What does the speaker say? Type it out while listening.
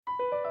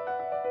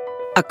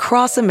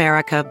Across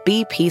America,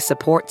 BP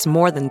supports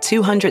more than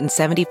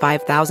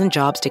 275,000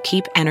 jobs to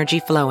keep energy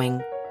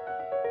flowing.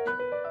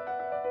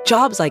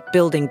 Jobs like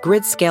building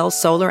grid-scale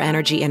solar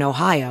energy in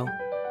Ohio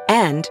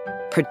and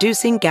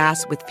producing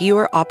gas with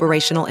fewer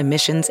operational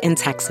emissions in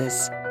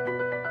Texas.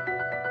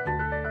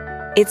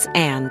 It's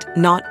and,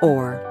 not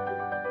or.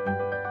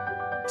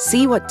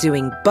 See what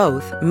doing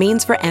both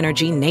means for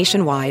energy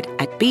nationwide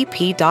at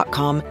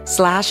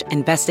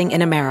bp.com/investing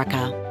in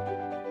America.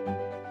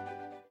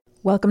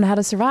 Welcome to How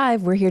to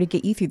Survive. We're here to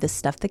get you through the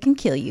stuff that can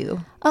kill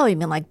you. Oh, you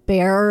mean like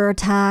bear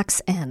attacks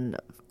and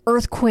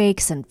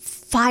earthquakes and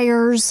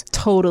fires?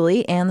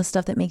 Totally. And the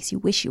stuff that makes you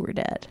wish you were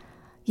dead.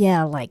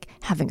 Yeah, like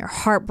having your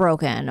heart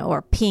broken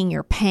or peeing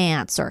your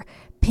pants or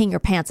peeing your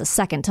pants a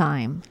second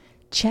time.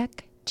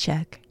 Check,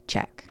 check,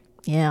 check.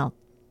 Yeah.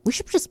 We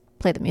should just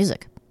play the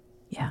music.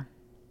 Yeah.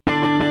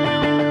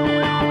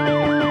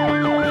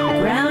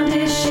 Ground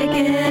is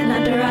shaking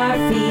under our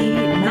feet.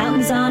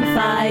 Mountains on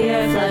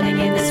fire, flooding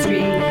in the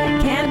street.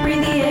 Can't breathe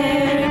the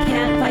air,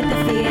 can't fight the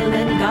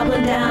feeling.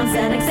 Gobbling down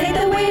Xanax ain't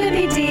the way to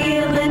be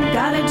dealing.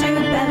 Gotta do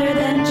better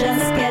than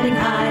just getting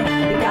high.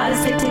 We gotta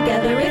stick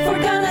together if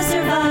we're gonna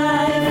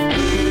survive.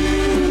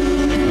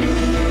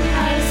 Ooh,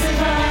 how to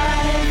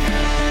survive.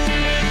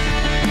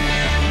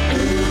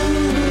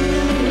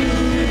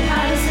 Ooh,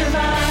 how to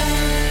survive.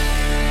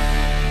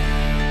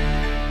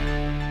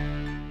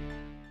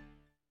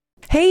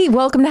 Hey,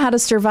 welcome to How to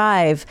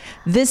Survive.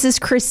 This is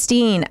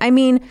Christine.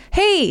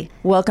 Hey,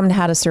 welcome to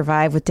How to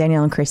Survive with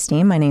Danielle and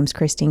Christine. My name's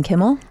Christine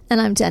Kimmel.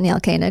 And I'm Danielle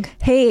Koenig.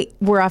 Hey,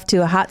 we're off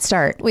to a hot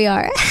start. We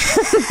are.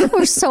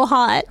 We're so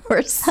hot.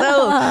 We're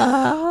so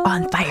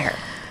on fire.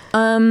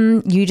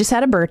 You just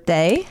had a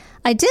birthday.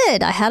 I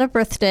did. I had a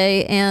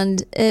birthday,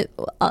 and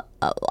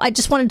I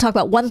just wanted to talk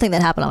about one thing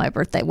that happened on my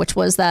birthday, which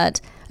was that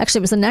actually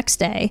it was the next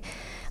day.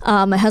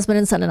 My husband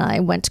and son and I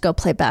went to go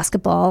play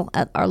basketball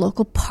at our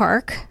local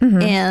park,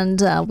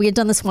 and we had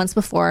done this once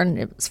before, and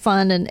it was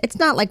fun. And it's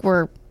not like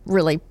we're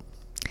really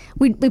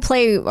we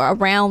play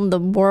around the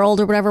world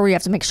or whatever, where you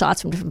have to make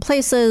shots from different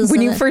places.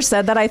 When you first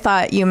said that, I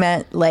thought you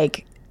meant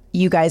like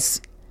you guys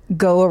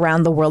go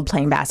around the world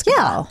playing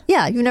basketball.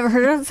 Yeah. You've never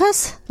heard of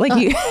us? Like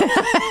you,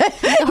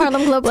 The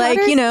Harlem Globetrotters? like,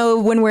 you know,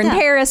 when we're in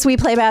Paris, we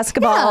play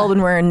basketball. Yeah.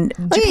 When we're in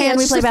Japan,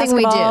 we it's play just a thing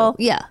basketball.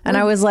 we do. Yeah. And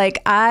I was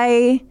like,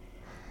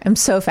 I'm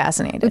so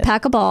fascinated. We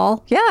pack a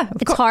ball. Yeah.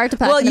 It's hard to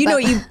pack. Well, in a you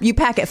know, ball. you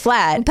pack it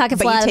flat. We pack it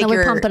but flat you take and then we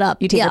your, pump it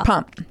up. You take Yeah. your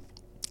pump.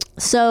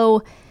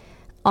 So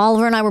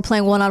Oliver and I were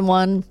playing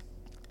one-on-one,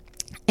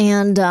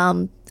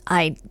 and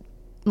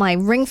my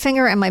ring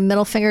finger and my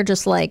middle finger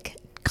just like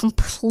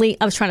I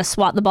was trying to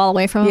swat the ball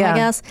away from him, Yeah. I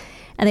guess.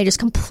 And they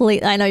just I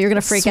know you're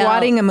going to freak out.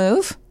 Swatting a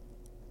move?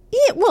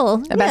 Yeah,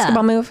 well, A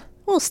basketball move?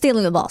 Well,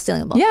 stealing the ball.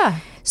 Yeah.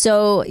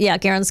 So, yeah,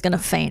 Garen's going to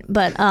faint.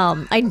 But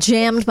I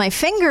jammed my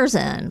fingers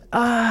in.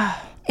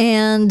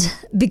 And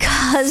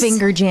because...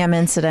 Finger jam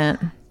incident.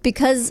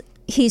 Because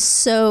he's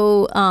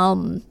so,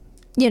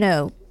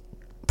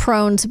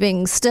 prone to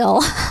being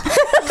still.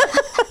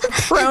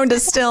 Prone to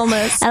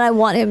stillness. And I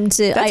want him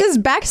to...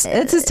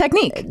 That's his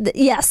technique.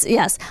 Yes.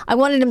 I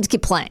wanted him to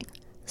keep playing.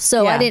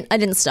 So Yeah. I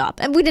didn't stop.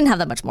 And we didn't have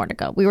that much more to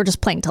go. We were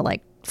just playing till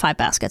like 5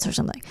 baskets or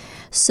something.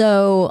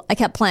 So I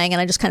kept playing,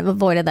 and I just kind of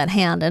avoided that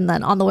hand. And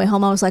then on the way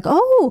home, I was like,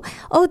 oh,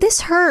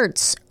 this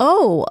hurts.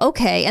 Oh,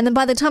 okay. And then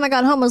by the time I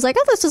got home, I was like,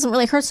 oh, this doesn't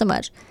really hurt so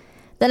much.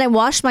 Then I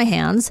washed my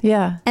hands.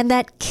 Yeah. And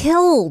that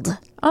killed.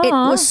 It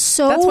was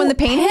so That's when the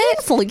pain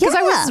painful. hit? Because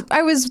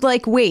I was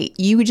like, wait,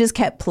 you just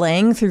kept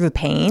playing through the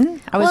pain?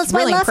 I was it's my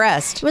really left-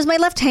 impressed. It was my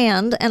left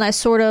hand, and I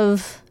sort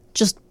of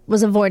just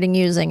was avoiding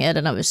using it,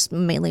 and I was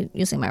mainly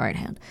using my right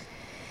hand.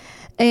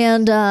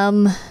 And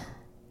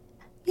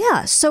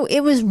so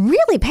it was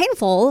really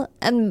painful,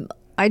 and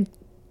I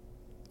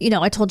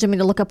told Jimmy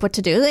to look up what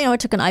to do. I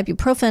took an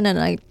ibuprofen,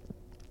 and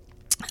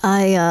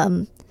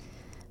I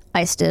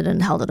iced it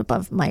and held it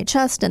above my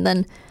chest, and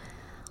then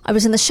I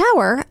was in the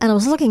shower, and I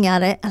was looking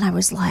at it, and I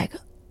was like,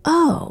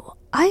 oh,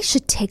 I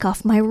should take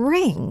off my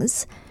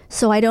rings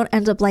so I don't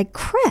end up like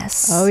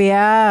Chris. Oh,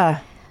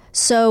 yeah.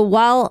 So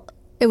while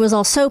it was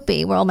all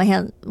soapy, where all my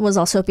hand was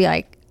all soapy,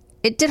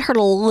 it did hurt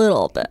a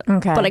little bit.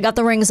 Okay. But I got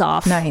the rings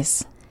off.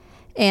 Nice.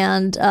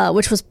 And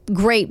which was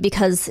great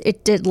because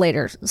it did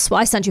later. So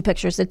I sent you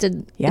pictures. It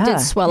did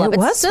swell up. It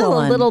was It's still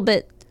swollen. a little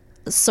bit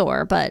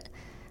sore, but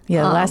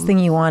Yeah, the last thing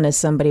you want is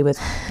somebody with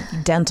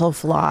dental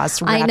floss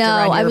wrapped I know.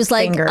 around your I was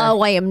finger.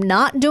 like, I am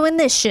not doing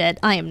this shit.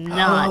 I am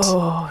not.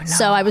 Oh, no.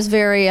 So I was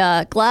very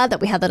glad that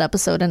we had that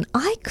episode, and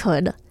I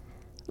could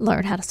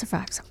learn how to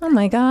survive something. Oh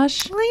my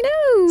gosh. I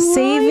know.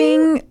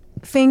 Saving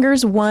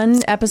fingers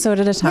one episode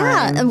at a time.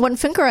 Yeah, and one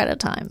finger at a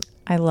time.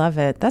 I love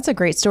it. That's a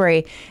great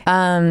story.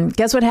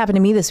 Guess what happened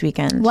to me this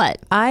weekend? What?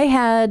 I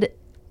had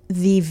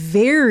the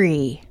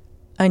very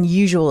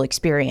unusual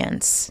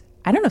experience.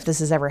 I don't know if this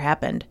has ever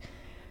happened,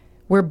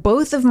 where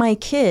both of my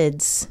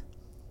kids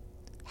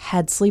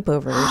had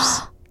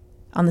sleepovers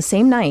on the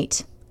same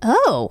night,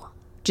 Oh,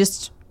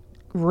 just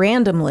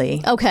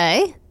randomly.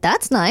 okay.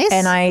 That's nice.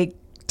 And I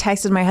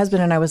texted my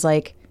husband and I was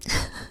like,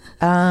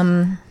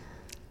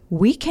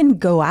 we can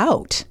go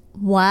out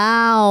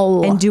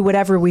Wow. and do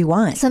whatever we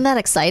want. Isn't that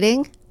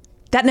exciting?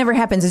 That never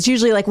happens. It's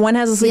usually like one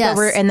has a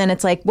sleepover Yes. and then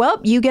it's like, well,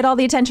 you get all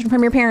the attention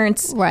from your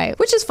parents. Right.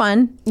 Which is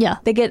fun. Yeah.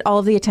 They get all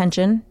of the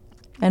attention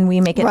and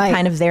we make it Right.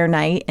 kind of their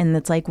night. And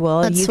it's like,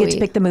 well, That's you get to sweet.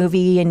 pick the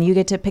movie and you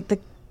get to pick the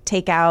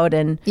takeout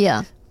and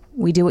Yeah.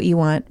 we do what you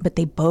want. But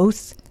they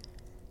both,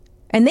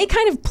 and they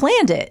kind of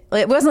planned it.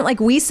 It wasn't like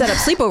we set up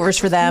sleepovers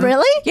for them.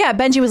 Really? Yeah.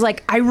 Benji was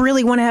like, I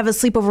really want to have a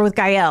sleepover with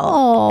Gael.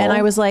 Aw. And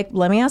I was like,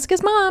 let me ask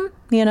his mom,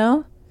 you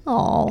know?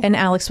 Oh. And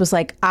Alex was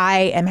like,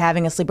 I am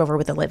having a sleepover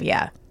with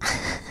Olivia.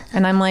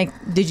 And I'm like,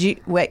 did you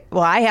wait?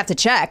 Well, I have to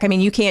check. I mean,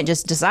 you can't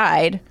just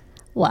decide.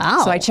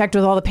 Wow. So I checked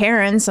with all the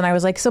parents and I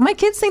was like, so my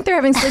kids think they're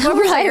having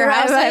sleepovers at your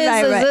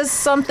houses. Is this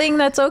something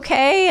that's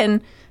okay?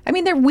 And I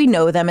mean, we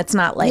know them. It's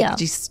not like Yeah.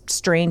 just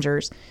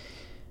strangers.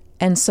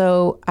 And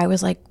so I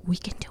was like, we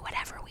can do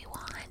whatever we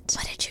want.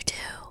 What did you do?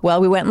 Well,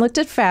 we went and looked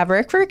at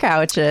fabric for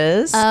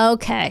couches.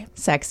 Okay.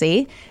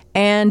 Sexy.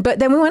 But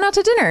then we went out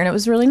to dinner and it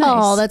was really nice.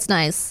 Oh, that's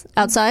nice.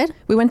 Outside?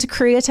 We went to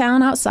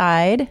Koreatown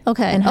outside.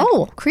 Okay. And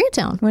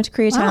Koreatown. went to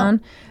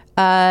Koreatown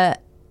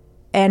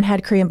and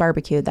had Korean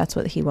barbecue. That's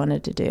what he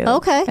wanted to do.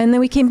 Okay. And then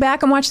we came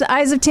back and watched The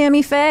Eyes of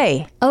Tammy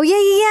Faye. Oh,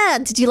 yeah.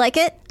 Did you like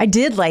it? I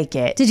did like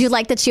it. Did you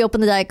like that she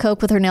opened the Diet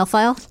Coke with her nail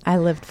file? I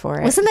lived for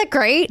it. Wasn't that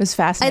great? It was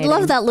fascinating. I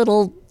love that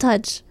little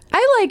touch.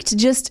 I liked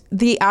just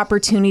the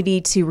opportunity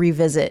to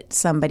revisit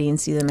somebody and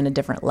see them in a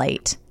different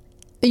light.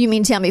 You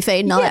mean Tammy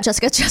Faye, not Yeah.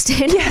 Jessica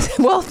Chastain? Yes.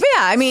 Well,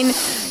 yeah. I mean,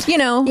 you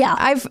know, Yeah.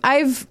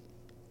 I've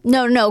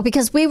No,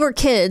 because we were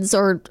kids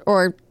or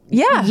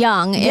Yeah.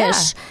 young-ish,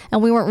 Yeah.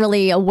 and we weren't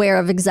really aware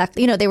of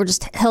exactly, they were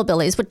just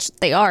hillbillies, which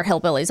they are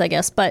hillbillies, I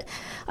guess. But,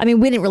 I mean,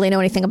 we didn't really know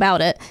anything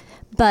about it.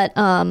 But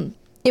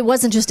it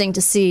was interesting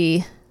to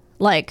see,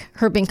 like,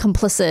 her being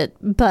complicit,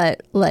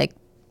 but, like,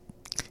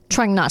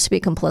 trying not to be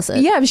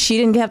complicit. yeah, she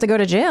didn't have to go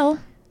to jail,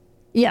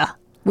 Yeah.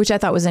 which I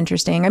thought was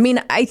interesting. I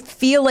mean, I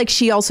feel like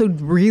she also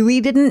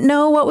really didn't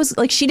know what was,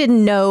 like, she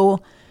didn't know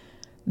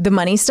the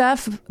money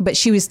stuff, but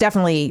she was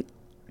definitely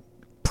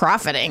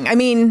profiting. I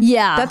mean,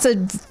 Yeah. that's a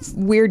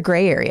weird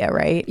gray area,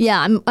 right?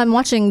 Yeah, I'm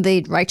watching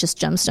The Righteous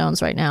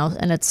Gemstones right now,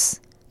 and it's,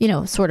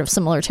 sort of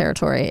similar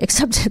territory,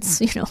 except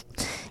it's,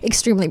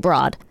 extremely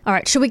broad. All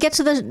right, should we get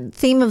to the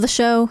theme of the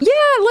show?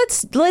 Yeah,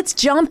 let's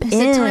jump Is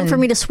in. it time for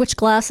me to switch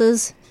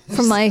glasses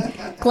from my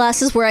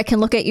glasses where I can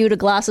look at you to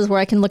glasses where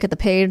I can look at the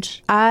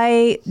page?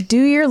 I do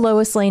your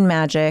Lois Lane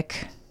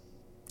magic.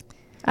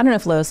 I don't know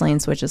if Lois Lane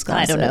switches I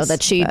glasses. don't know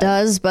that she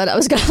does, but I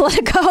was going to let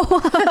it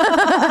go.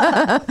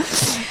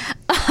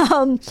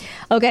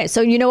 Okay,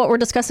 so you know what we're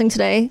discussing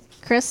today,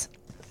 Chris?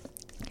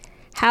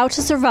 How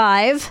to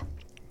survive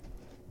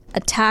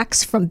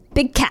attacks from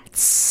big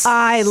cats.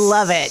 I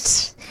love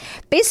it.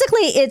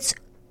 Basically, it's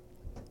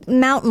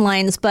mountain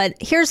lions, but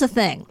here's the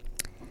thing.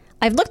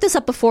 I've looked this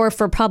up before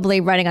for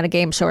probably writing on a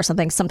game show or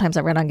something. Sometimes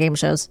I write on game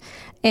shows.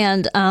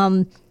 And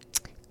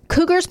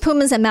cougars,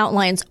 pumas, and mountain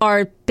lions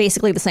are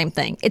basically the same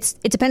thing. It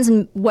depends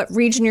on what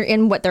region you're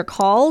in, what they're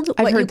called,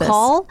 what you heard this.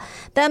 call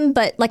them.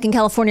 But like in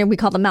California, we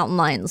call them mountain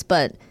lions,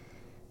 but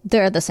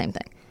they're the same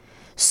thing.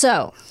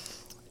 So,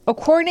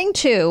 according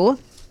to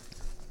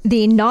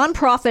the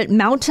nonprofit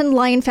Mountain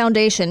Lion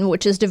Foundation,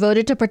 which is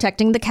devoted to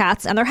protecting the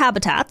cats and their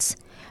habitats,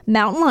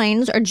 mountain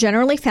lions are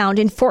generally found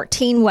in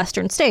 14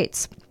 western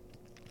states.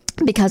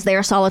 Because they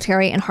are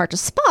solitary and hard to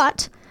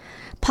spot,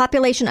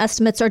 population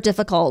estimates are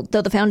difficult,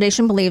 though the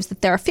foundation believes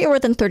that there are fewer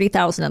than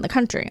 30,000 in the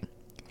country.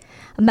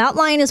 A mountain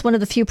lion is one of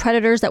the few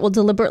predators that will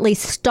deliberately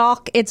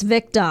stalk its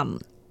victim.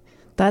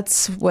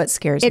 That's what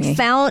scares It me.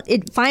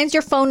 finds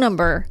your phone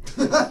number.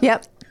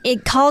 Yep.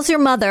 It calls your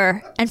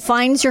mother and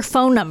finds your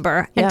phone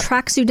number and Yep.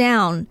 tracks you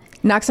down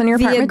Knocks on your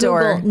via apartment Google,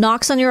 door.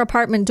 knocks on your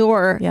apartment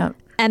door, Yep.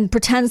 and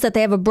pretends that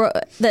they have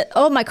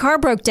my car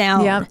broke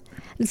down. Yep.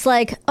 It's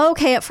like,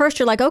 okay, at first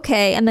you're like,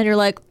 okay, and then you're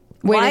like,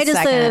 Wait why a does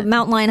the second.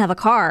 mountain lion have a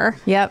car?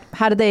 Yep.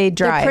 How do they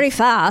drive? They're pretty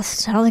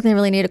fast. I don't think they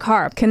really need a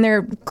car. Can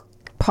their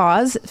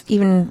paws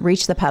even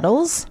reach the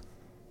pedals?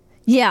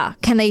 Yeah.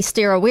 Can they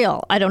steer a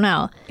wheel? I don't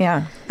know.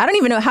 Yeah. I don't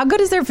even know. How good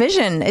is their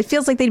vision? It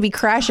feels like they'd be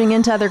crashing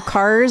into other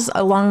cars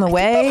along the They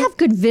way. have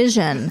good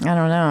vision. I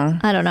don't know.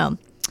 I don't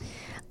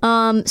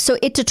know. So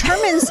it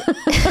determines.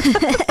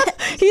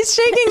 He's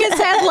shaking his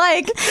head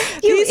like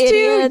You these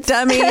idiots. two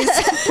dummies.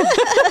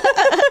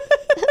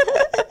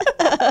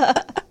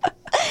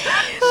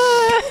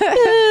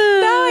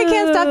 Now I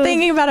can't stop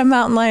thinking about a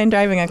mountain lion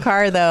driving a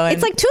car, though. and-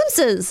 It's like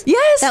Toonses.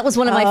 Yes. That was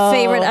one of my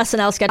favorite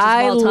SNL sketches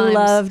I of all time.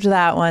 loved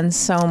that one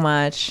so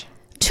much.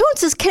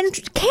 Toonses can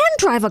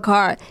drive a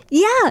car.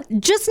 Yeah,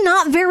 just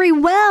not very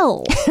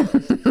well.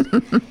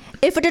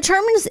 If it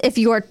determines if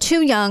you are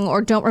too young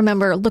or don't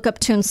remember, look up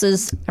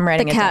Toonses, I'm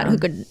writing the it cat down. who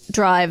could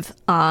drive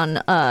on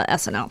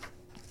SNL.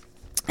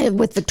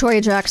 With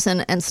Victoria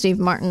Jackson and Steve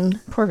Martin.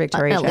 Poor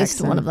Victoria At least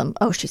Jackson. one of them.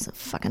 Oh, she's a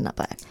fucking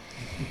nutbag.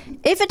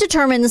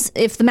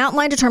 If the mountain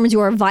lion determines you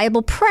are a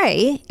viable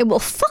prey, it will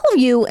follow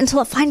you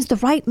until it finds the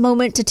right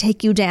moment to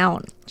take you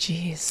down.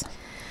 Jeez.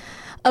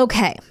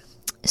 Okay.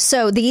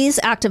 So these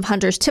active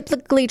hunters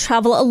typically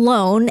travel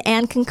alone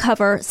and can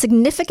cover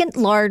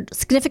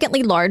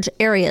significantly large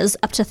areas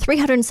up to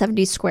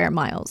 370 square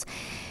miles.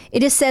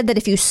 It is said that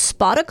if you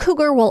spot a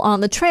cougar while on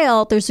the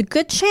trail, there's a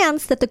good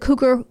chance that the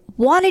cougar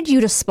wanted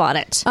you to spot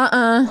it.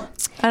 I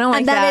don't like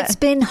and that. it's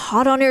been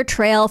hot on your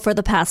trail for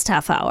the past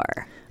half hour.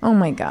 Oh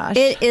my gosh.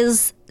 It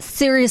is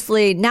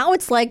seriously, now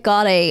it's like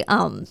got a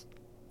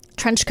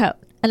trench coat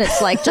and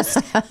it's like just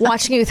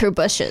watching you through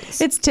bushes.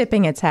 It's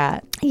tipping its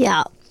hat.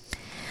 Yeah.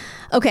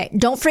 Okay,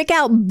 don't freak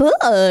out,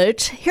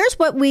 but here's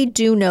what we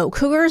do know.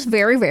 Cougars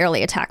very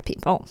rarely attack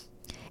people.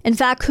 In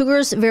fact,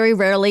 cougars very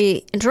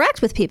rarely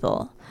interact with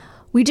people.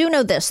 We do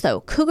know this,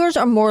 though. Cougars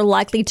are more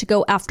likely to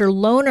go after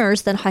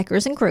loners than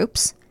hikers in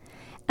groups,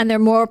 and they're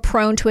more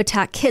prone to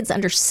attack kids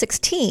under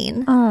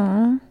 16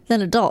 than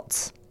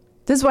adults.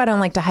 This is why I don't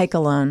like to hike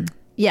alone,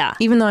 Yeah.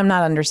 even though I'm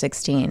not under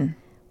 16.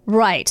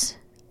 Right.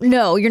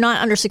 No, you're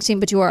not under 16,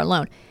 but you are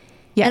alone.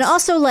 Yes. And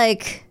also,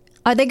 like,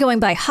 are they going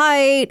by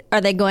height?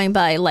 Are they going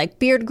by, like,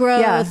 beard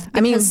growth? Yeah,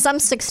 I mean- Because some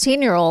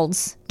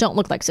 16-year-olds don't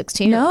look like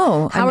 16.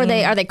 No, How I are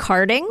they? mean- Are they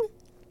carding?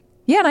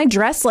 Yeah, and I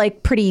dress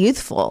like pretty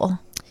youthful.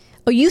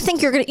 Oh, you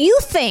think a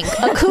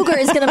cougar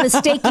is going to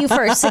mistake you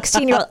for a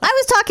 16-year-old? I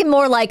was talking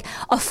more like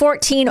a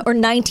 14 or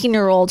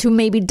 19-year-old who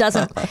maybe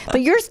doesn't.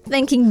 But you're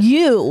thinking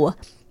you.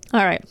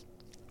 All right.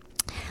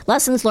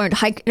 Lessons learned: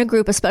 hike in a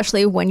group,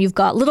 especially when you've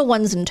got little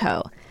ones in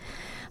tow.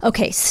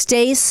 Okay,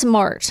 stay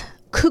smart.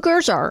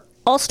 Cougars are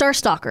all-star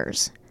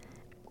stalkers.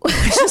 Which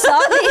does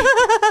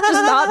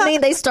not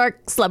mean they stalk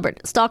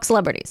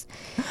celebrities.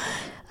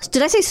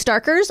 Did I say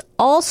starkers?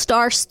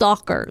 All-star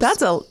stalkers.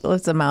 That's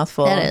a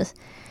mouthful. That is.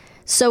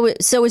 So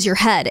is your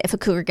head if a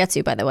cougar gets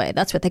you, by the way.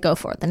 That's what they go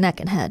for, the neck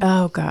and head.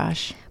 Oh,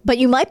 gosh. But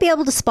you might be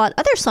able to spot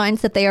other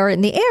signs that they are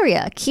in the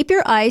area. Keep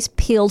your eyes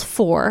peeled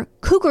for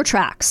cougar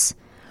tracks.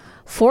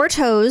 4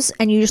 toes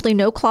and usually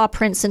no claw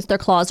prints since their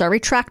claws are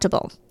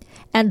retractable.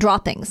 And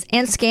droppings.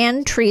 And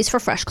scan trees for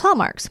fresh claw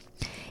marks.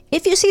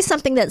 If you see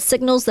something that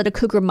signals that a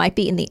cougar might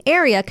be in the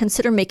area,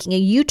 consider making a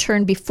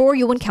U-turn before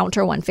you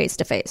encounter one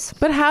face-to-face.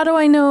 But how do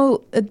I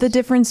know the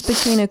difference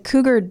between a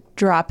cougar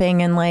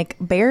dropping and like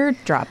bear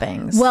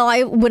droppings? Well,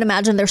 I would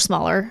imagine they're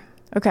smaller.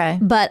 Okay.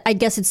 But I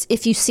guess it's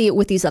if you see it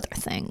with these other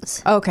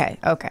things. Okay.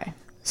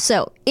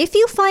 So, if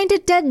you find a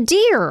dead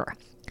deer,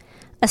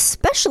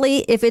 especially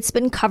if it's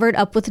been covered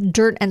up with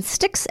dirt and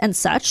sticks and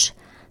such,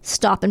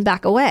 stop and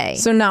back away.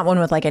 So not one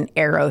with like an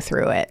arrow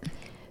through it.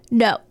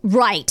 No,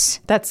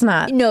 right. That's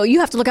not. No, you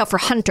have to look out for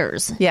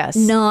hunters. Yes.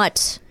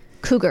 Not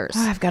cougars.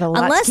 Oh, I've got a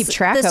lot to keep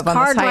track this of on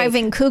this hike.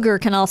 car-driving cougar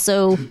can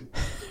also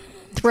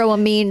throw a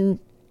mean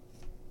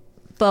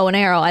bow and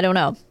arrow. I don't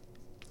know.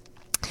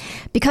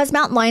 Because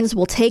mountain lions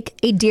will take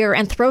a deer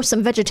and throw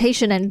some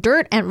vegetation and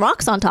dirt and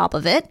rocks on top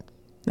of it.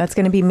 That's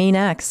going to be me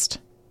next.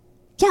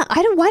 Yeah,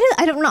 I'm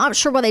not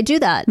sure why they do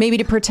that. Maybe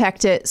to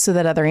protect it so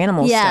that other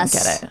animals don't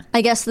get it.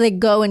 I guess they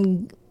go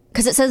and,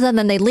 because it says that, and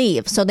then they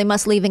leave. So they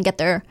must leave and get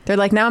their, They're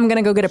like, now I'm going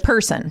to go get a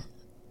person.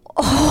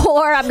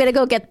 or I'm going to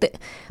go get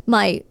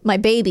my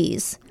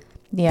babies,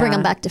 Yeah. bring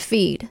them back to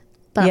feed.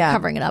 But Yeah. I'm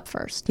covering it up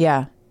first.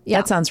 Yeah. Yeah,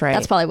 That sounds right.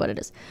 That's probably what it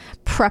is.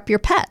 Prep your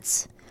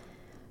pets.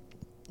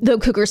 Though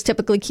cougars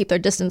typically keep their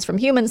distance from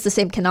humans, the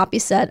same cannot be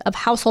said of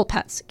household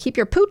pets. Keep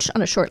your pooch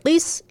on a short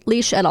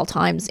leash at all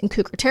times in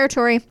cougar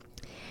territory.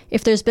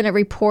 If there's been a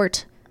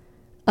report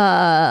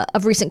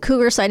of recent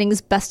cougar sightings,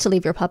 best to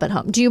leave your pup at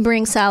home. Do you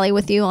bring Sally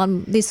with you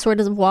on these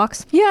sort of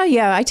walks?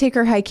 Yeah. I take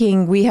her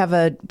hiking. We have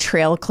a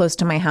trail close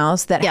to my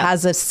house that Yeah.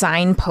 has a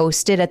sign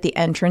posted at the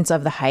entrance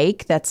of the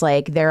hike that's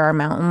like, there are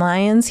mountain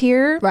lions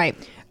here. Right.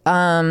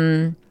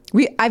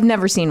 I've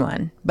never seen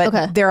one, but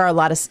Okay. there are a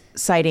lot of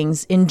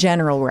sightings in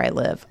general where I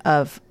live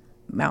of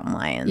mountain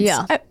lions.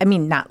 Yeah. I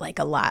mean, not like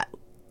a lot,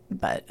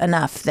 but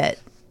enough that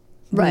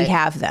we Right.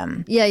 have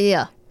them.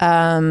 Yeah.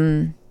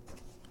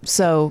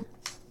 So,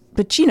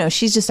 but you know,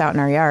 she's just out in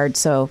our yard,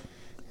 so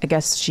I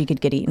guess she could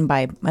get eaten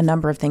by a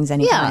number of things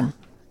anytime.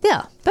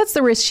 Yeah. That's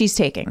the risk she's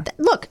taking.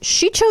 Look,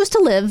 she chose to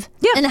live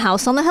Yeah. in a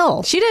house on the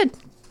hill. She did.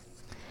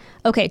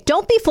 Okay,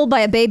 don't be fooled by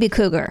a baby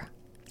cougar.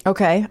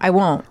 Okay, I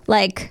won't.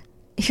 Like,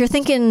 if you're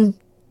thinking,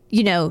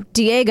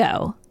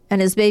 Diego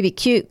and his baby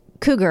cute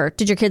cougar,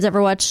 did your kids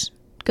ever watch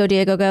Go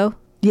Diego Go?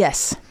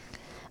 Yes.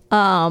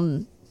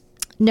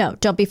 No,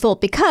 don't be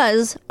fooled,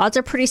 because odds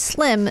are pretty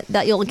slim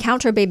that you'll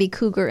encounter a baby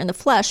cougar in the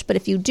flesh. But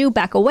if you do,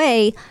 back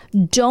away.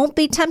 Don't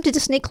be tempted to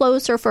sneak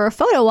closer for a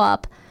photo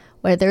op.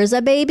 Where there's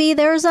a baby,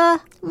 there's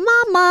a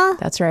mama.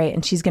 That's right.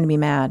 And she's going to be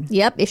mad.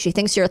 Yep, if she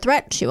thinks you're a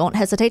threat, she won't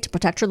hesitate to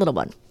protect her little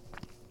one.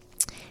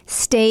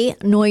 Stay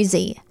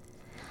noisy.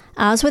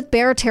 As with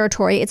bear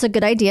territory, it's a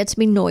good idea to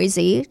be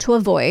noisy to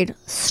avoid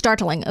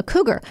startling a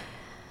cougar.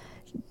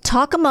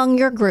 Talk among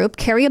your group,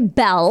 carry a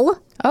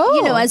bell.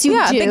 As you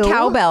do. big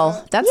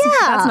cowbell. That's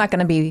not going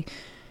to be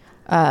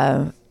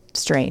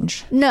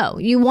strange. No,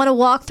 you want to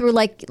walk through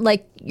like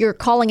you're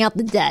calling out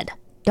the dead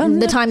in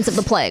the times of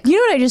the plague. You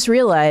know what I just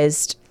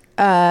realized?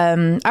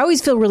 I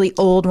always feel really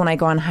old when I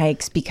go on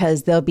hikes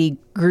because there'll be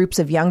groups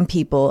of young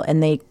people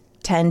and they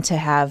tend to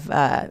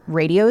have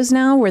radios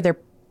now where they're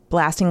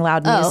blasting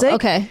loud Oh, music.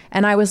 okay.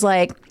 And I was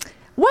like,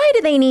 why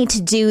do they need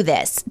to do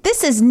this?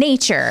 This is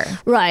nature.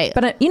 Right.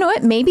 But you know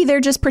what? Maybe they're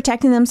just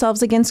protecting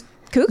themselves against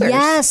cougars.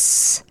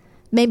 Yes.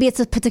 Maybe it's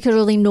a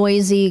particularly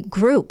noisy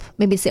group.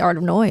 Maybe it's the art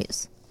of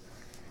noise.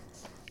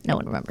 No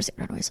one remembers the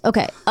art of noise.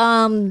 Okay.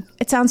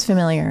 It sounds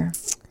familiar.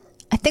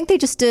 I think they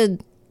just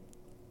did.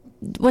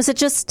 Was it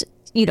just?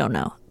 You don't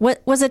know.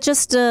 What was it?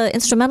 Just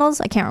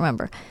instrumentals? I can't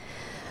remember.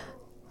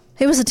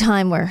 It was a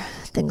time where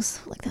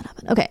things like that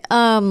happened. Okay.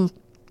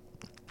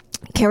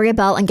 Carry a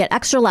bell and get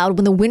extra loud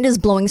when the wind is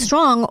blowing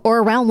strong or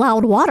around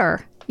loud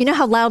water. You know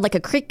how loud like a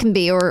creek can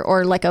be,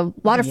 or like a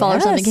waterfall or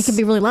something. It can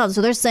be really loud.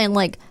 So they're saying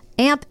like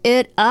amp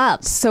it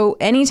up. So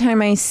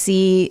anytime I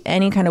see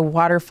any kind of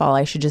waterfall,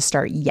 I should just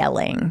start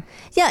yelling.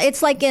 Yeah,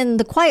 it's like in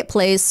The Quiet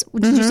Place.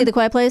 Did you see The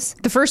Quiet Place?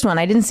 The first one.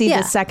 I didn't see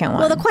the second one.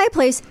 Well, The Quiet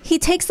Place, he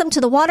takes them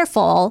to the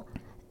waterfall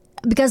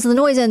because of the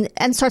noise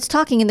and starts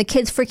talking, and the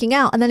kid's freaking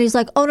out. And then he's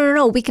like, oh,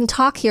 no, we can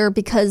talk here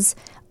because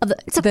of the...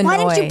 It's like, The why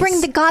didn't you noise.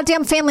 bring the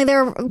goddamn family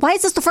there? Why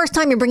is this the first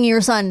time you're bringing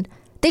your son?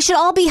 They should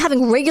all be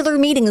having regular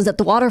meetings at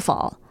the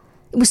waterfall.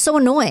 It was so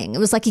annoying. It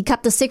was like he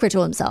kept the secret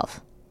to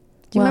himself.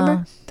 Do you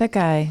remember? That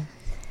guy?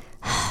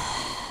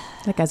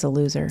 That guy's a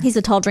loser. He's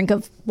a tall drink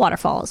of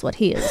waterfall is what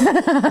he is.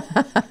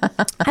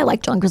 I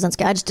like John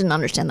Krasinski. I just didn't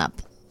understand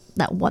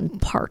that one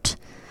part.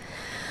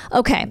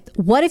 Okay.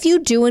 What if you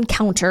do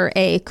encounter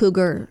a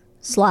cougar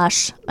 /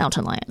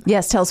 mountain lion?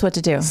 Yes, tell us what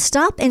to do.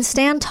 Stop and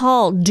stand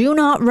tall. Do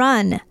not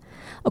run.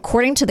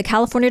 According to the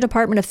California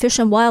Department of Fish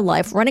and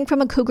Wildlife, running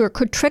from a cougar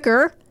could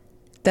trigger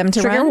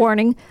Run?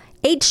 warning,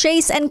 a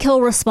chase and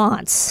kill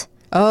response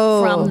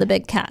from the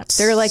big cats.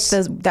 They're like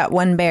that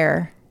one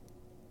bear.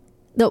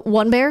 The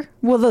one bear?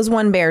 Well, those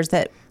one bears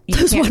that...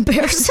 Those one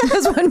bears.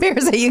 those one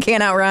bears that you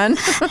can't outrun.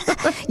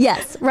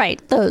 Yes,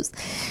 right. Those.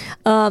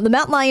 The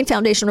Mountain Lion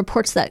Foundation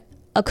reports that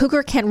a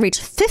cougar can reach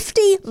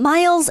 50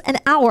 miles an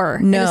hour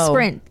in a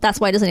sprint. That's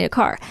why it doesn't need a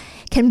car.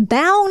 Can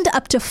bound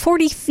up to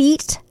 40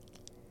 feet.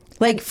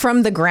 Like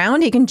from the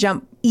ground, he can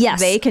jump... Yes.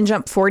 They can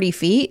jump 40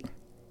 feet?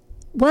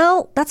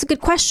 Well, that's a good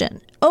question.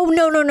 Oh,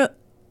 no.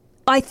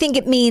 I think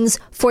it means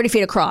 40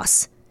 feet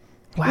across.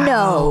 Wow.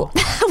 No,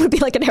 that would be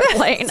like an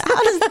airplane.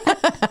 How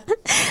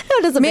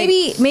does it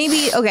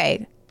Maybe,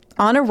 okay,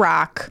 on a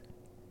rock,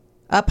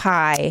 up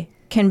high,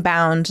 can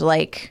bound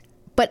like...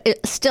 But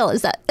it still,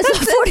 is that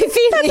 40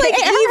 feet? That's like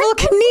Evel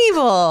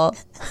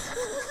Knievel.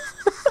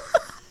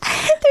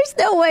 There's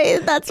no way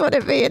that's what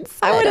it means.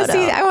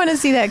 I want to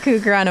see that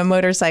cougar on a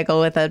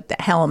motorcycle with a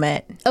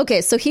helmet.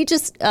 Okay, so he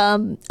just,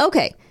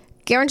 okay.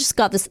 Garen just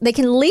got this. They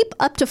can leap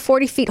up to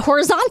 40 feet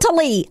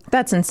horizontally.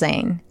 That's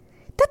insane.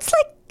 That's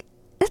like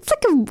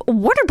a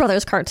Warner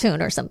Brothers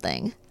cartoon or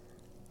something.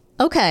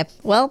 Okay,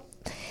 well,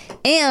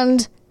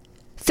 and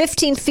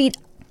 15 feet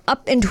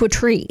up into a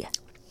tree.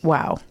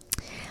 Wow.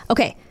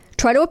 Okay,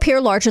 try to appear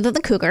larger than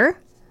the cougar.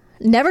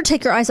 Never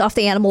take your eyes off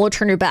the animal or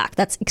turn your back.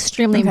 That's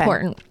extremely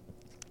important.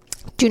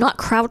 Do not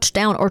crouch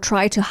down or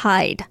try to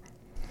hide.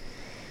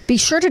 Be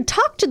sure to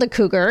talk to the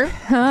cougar,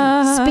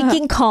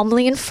 speaking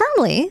calmly and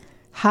firmly.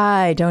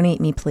 Hi, don't eat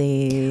me,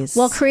 please.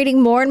 While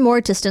creating more and more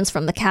distance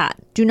from the cat.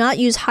 Do not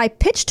use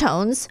high-pitched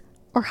tones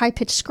or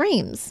high-pitched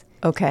screams.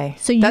 Okay.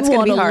 So you That's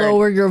want gonna to be hard.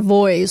 lower your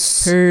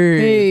voice.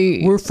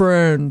 Hey, we're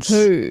friends.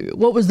 Hey,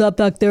 what was that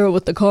back there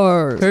with the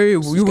car? Hey,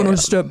 you want to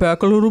step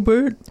back a little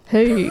bit?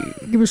 Hey,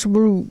 give me some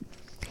room.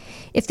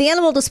 If the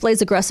animal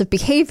displays aggressive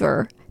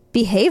behavior,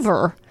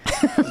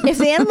 if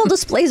the animal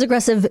displays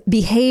aggressive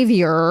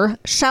behavior,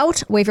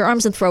 shout, wave your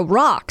arms, and throw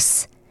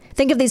rocks.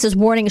 Think of these as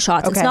warning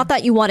shots. Okay. It's not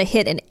that you want to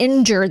hit and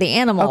injure the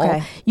animal.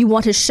 Okay. You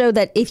want to show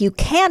that you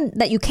can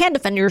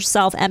defend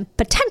yourself and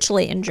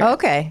potentially injure.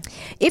 Okay.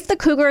 If the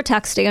cougar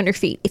attacks, stay on your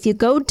feet. If you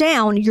go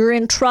down, you're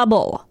in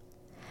trouble.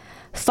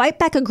 Fight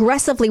back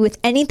aggressively with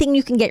anything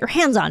you can get your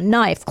hands on.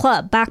 Knife,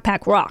 club,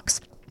 backpack,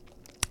 rocks.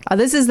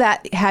 This is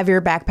that have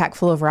your backpack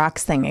full of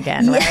rocks thing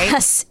again,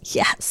 right?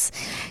 Yes.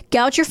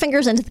 Gouge your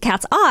fingers into the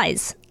cat's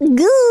eyes.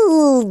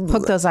 Goo.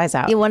 Poke those eyes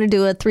out. You want to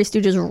do a Three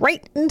Stooges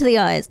right into the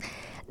eyes.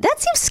 That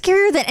seems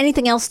scarier than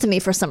anything else to me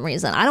for some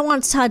reason. I don't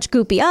want to touch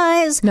goopy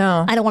eyes.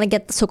 No. I don't want to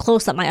get so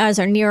close that my hands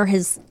are near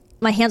his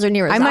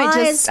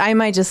eyes. I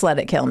might just let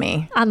it kill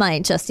me. I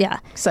might just, yeah.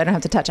 So I don't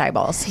have to touch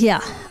eyeballs. Yeah.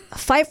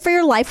 Fight for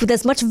your life with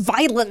as much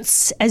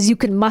violence as you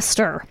can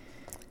muster.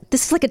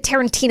 This is like a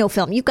Tarantino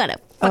film. You've got to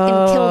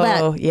fucking kill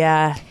that. Oh,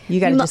 yeah. You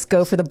got to just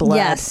go for the blood.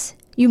 Yes.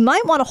 You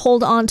might want to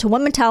hold on to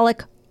one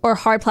metallic or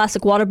hard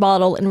plastic water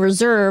bottle in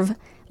reserve.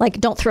 Like,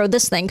 don't throw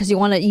this thing because you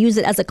want to use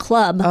it as a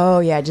club.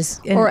 Oh, yeah.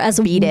 Or as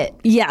a beat it.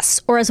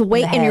 Yes. Or as a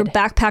weight in your head.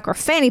 backpack or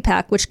fanny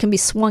pack, which can be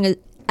swung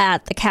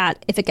at the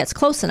cat if it gets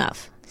close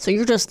enough. So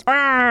you're just...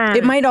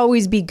 It might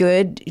always be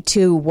good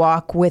to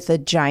walk with a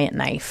giant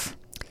knife.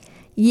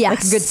 Yes. Like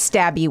a good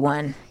stabby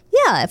one.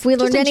 Yeah. If we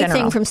learned in anything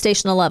general. from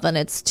Station 11,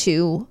 it's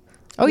to...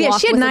 Oh, yeah.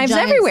 walk She had with a knives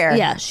giant- everywhere.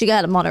 Yeah. She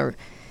got them on her...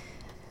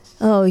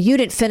 Oh, you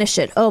didn't finish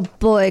it. Oh,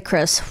 boy,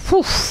 Chris.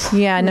 Whew.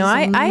 Yeah, no,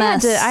 It was a I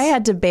mess.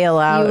 had to bail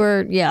out. You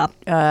were... Yeah.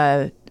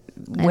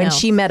 When know.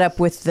 she met up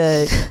with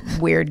the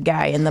weird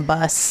guy in the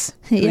bus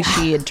Yeah. who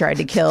she had tried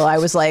to kill, I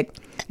was like,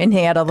 And he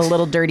had all the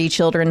little dirty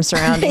children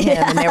surrounding him,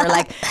 and they were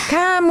like,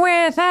 "Come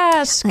with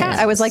us."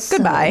 I was like,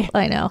 "Goodbye."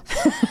 I know.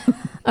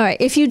 All right.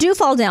 If you do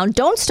fall down,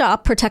 don't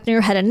stop protecting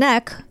your head and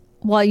neck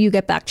while you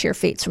get back to your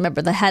feet. So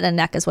remember, the head and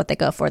neck is what they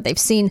go for. They've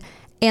seen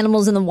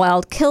animals in the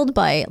wild killed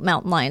by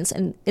mountain lions,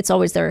 and it's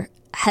always their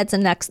heads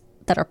and necks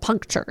that are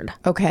punctured.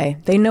 Okay.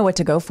 They know what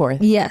to go for.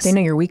 Yes. They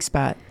know your weak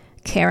spot.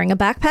 Carrying a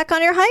backpack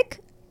on your hike?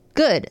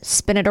 Good.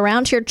 Spin it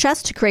around to your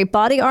chest to create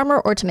body armor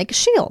or to make a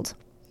shield.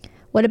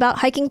 What about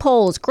hiking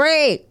poles?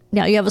 Great.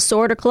 Now you have a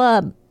sword or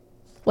club.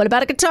 What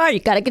about a guitar? You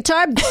got a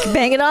guitar?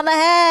 Bang it on the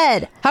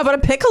head. How about a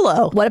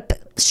piccolo?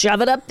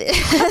 Shove it up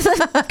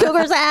the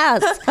cougar's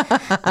ass.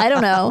 I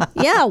don't know.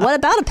 Yeah, what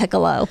about a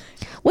piccolo?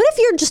 What if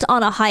you're just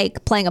on a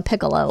hike playing a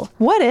piccolo?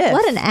 What if?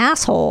 What an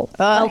asshole.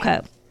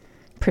 Okay.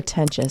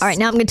 Pretentious. All right,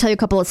 now I'm going to tell you a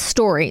couple of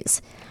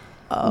stories.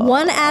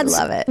 One I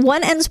love it.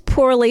 One ends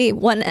poorly,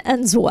 one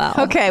ends well.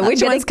 Okay,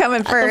 which one's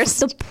coming first?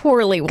 The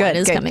poorly one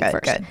is coming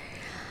first. Good.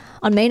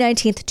 On May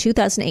 19th,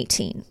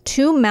 2018,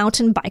 two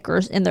mountain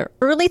bikers in their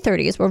early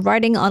 30s were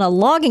riding on a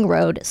logging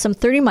road some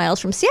 30 miles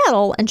from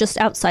Seattle and just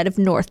outside of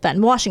North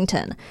Bend,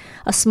 Washington,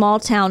 a small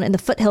town in the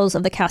foothills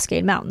of the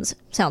Cascade Mountains.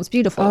 Sounds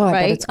beautiful, right?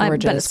 I bet it's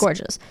gorgeous. I bet it's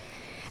gorgeous.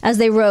 As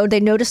they rode,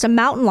 they noticed a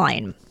mountain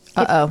lion.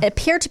 It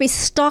appeared to be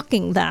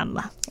stalking them.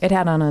 It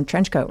had on a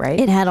trench coat, right?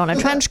 It had on a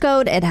trench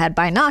coat. It had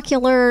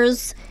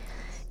binoculars.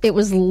 It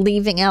was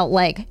leaving out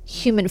like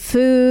human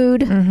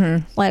food,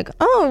 like,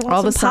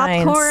 all the some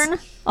popcorn,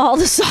 signs. all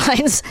the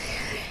signs.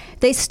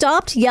 They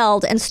stopped,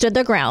 yelled, and stood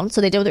their ground. So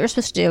they did what they were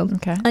supposed to do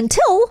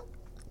until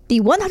the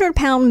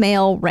 100-pound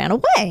male ran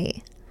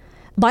away.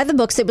 By the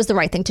books, it was the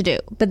right thing to do.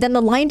 But then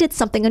the lion did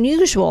something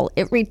unusual.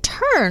 It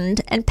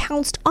returned and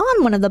pounced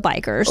on one of the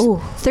bikers,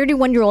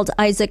 31-year-old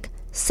Isaac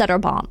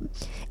Setterbaum.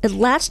 It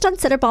latched on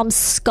Setterbaum's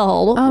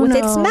skull with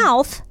its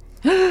mouth,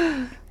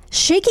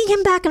 shaking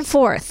him back and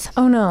forth.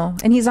 Oh, no.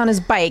 And he's on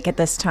his bike at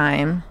this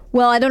time.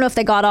 Well, I don't know if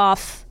they got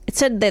off. It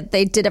said that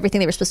they did everything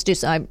they were supposed to do,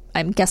 so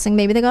I'm guessing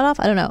maybe they got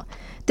off. I don't know.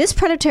 This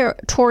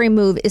predatory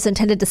move is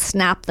intended to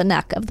snap the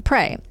neck of the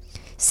prey.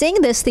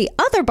 Seeing this, the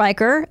other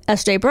biker,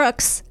 S.J.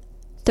 Brooks,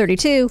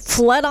 32,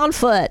 fled on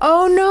foot.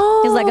 Oh,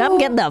 no. He's like, I'm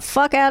getting the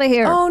fuck out of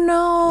here. Oh,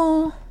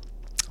 no.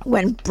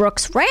 When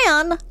Brooks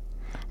ran,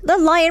 the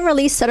lion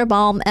released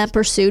Setterbaum and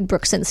pursued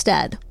Brooks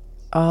instead.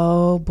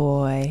 Oh,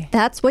 boy.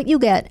 That's what you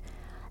get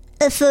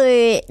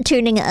for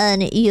turning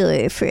on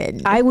your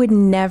friend. I would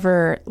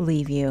never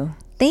leave you.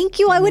 Thank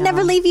you. I would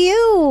never leave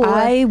you.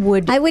 I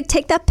would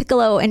take that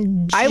piccolo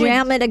and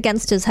jam it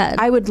against his head.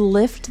 I would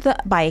lift the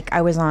bike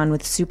I was on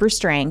with super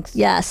strength.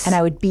 Yes. And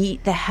I would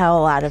beat the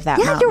hell out of that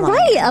Yeah, mountain you're lion.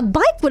 right. A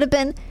bike would have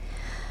been...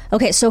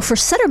 Okay, so for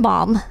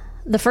Setterbaum,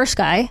 the first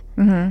guy,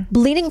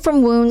 bleeding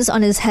from wounds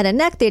on his head and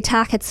neck, the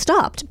attack had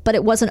stopped, but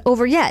it wasn't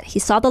over yet. He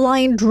saw the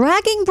lion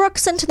dragging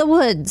Brooks into the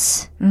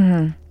woods.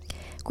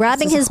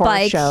 Grabbing his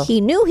bike,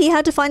 he knew he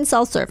had to find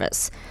cell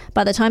service.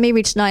 By the time he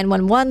reached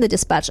 911, the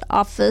dispatch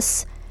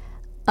office...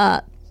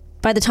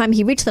 by the time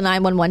he reached the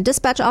 911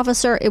 dispatch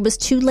officer, it was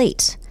too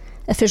late.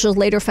 Officials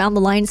later found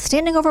the lion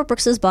standing over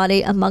Brooks's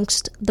body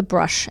amongst the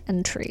brush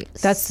and trees.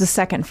 That's the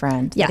second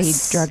friend that he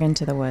Yes. drug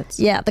into the woods.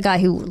 Yeah, the guy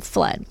who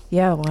fled.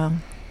 Yeah, well.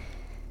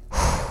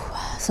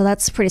 So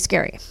that's pretty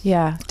scary.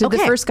 Yeah. Did the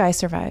Okay. first guy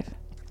survive?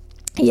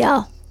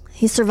 Yeah,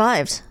 he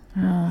survived.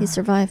 He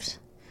survived.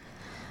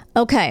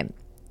 Okay,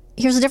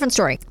 here's a different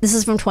story. This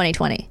is from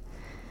 2020.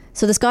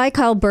 So this guy,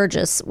 Kyle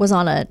Burgess, was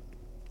on a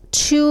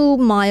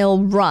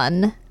 2-mile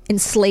run in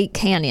Slate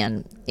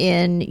Canyon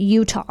in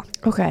Utah.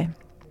 Okay.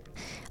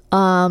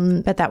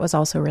 Bet that was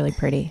also really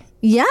pretty.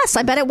 Yes,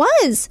 I bet it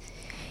was.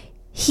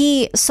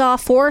 He saw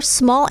 4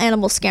 small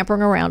animals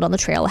scampering around on the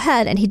trail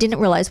ahead, and he didn't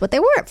realize what they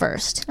were at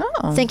first.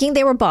 Thinking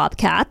they were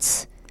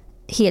bobcats.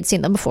 He had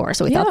seen them before,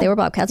 so he thought they were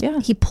bobcats. Yeah.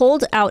 He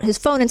pulled out his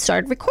phone and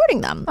started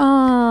recording them.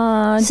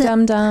 Aw,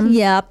 dum-dum.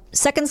 Yeah.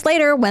 Seconds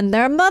later, when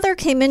their mother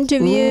came into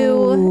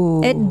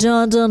view, it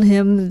dawned on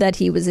him that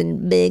he was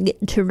in big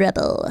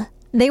trouble.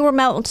 They were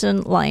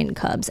mountain lion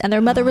cubs, and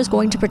their mother was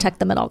going to protect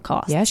them at all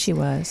costs. Yeah, she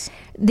was.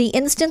 The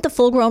instant the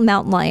full-grown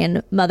mountain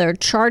lion mother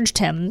charged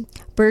him,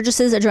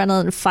 Burgess's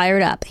adrenaline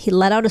fired up. He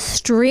let out a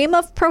stream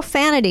of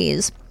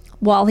profanities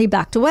while he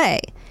backed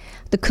away.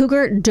 The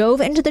cougar dove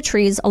into the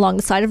trees along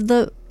the side of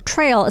the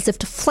trail as if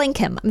to flank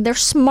him. I mean, they're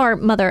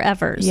smart mother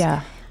effers.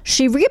 Yeah.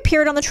 She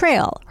reappeared on the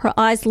trail, her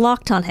eyes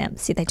locked on him.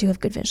 See, they do have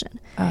good vision.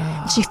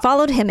 She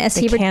followed him as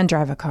They can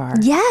drive a car.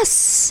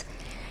 Yes.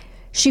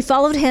 She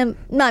followed him,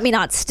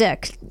 not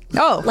stick.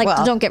 Oh,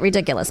 well. Don't get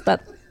ridiculous,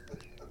 but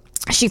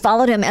she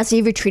followed him as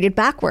he retreated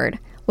backward.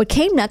 What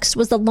came next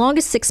was the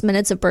longest 6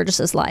 minutes of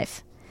Burgess's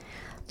life.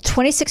 The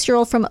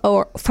 26-year-old from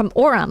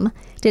Orem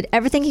did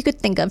everything he could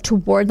think of to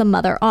ward the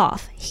mother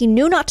off. He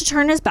knew not to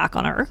turn his back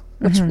on her,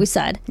 which we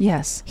said.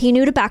 Yes. He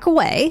knew to back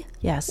away.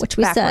 Yes. Which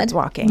we Backwards said.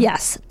 walking.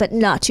 Yes, but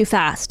not too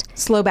fast.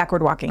 Slow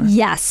backward walking.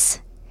 Yes.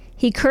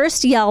 He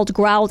cursed, yelled,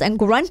 growled, and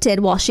grunted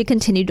while she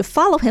continued to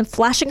follow him,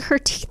 flashing her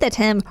teeth at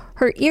him,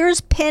 her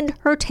ears pinned,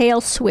 her tail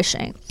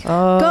swishing.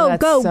 Oh, Go,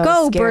 that's go, so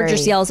go, scary.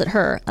 Burgess yells at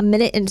her a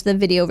minute into the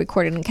video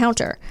recorded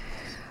encounter.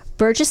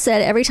 Burgess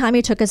said every time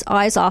he took his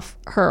eyes off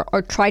her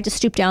or tried to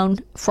stoop down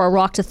for a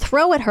rock to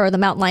throw at her, the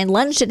mountain lion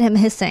lunged at him,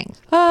 hissing.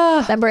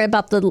 Remember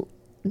about the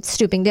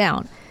stooping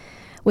down.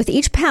 With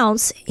each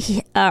pounce,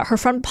 her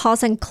front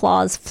paws and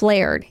claws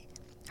flared.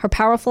 Her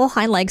powerful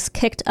hind legs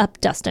kicked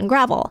up dust and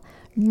gravel.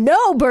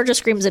 No, Burgess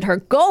screams at her.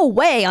 Go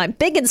away. I'm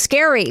big and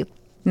scary.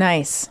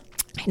 Nice.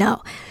 I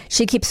know.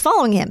 She keeps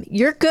following him.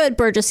 You're good,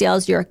 Burgess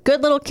yells. You're a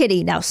good little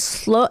kitty. Now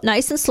slow,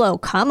 nice and slow.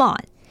 Come on.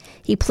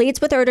 He pleads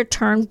with her to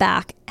turn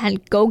back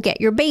and go get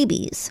your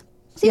babies.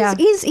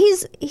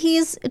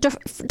 He's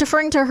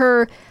deferring to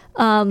her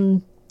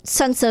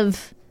sense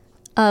of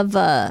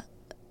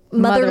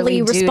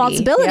motherly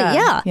responsibility.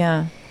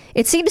 Yeah.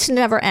 It seems to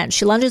never end.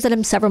 She lunges at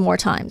him several more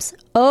times.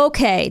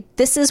 Okay,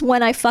 this is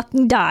when I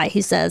fucking die,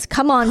 he says.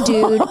 Come on,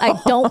 dude.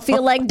 I don't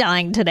feel like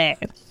dying today.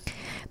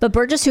 But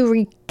Burgess, who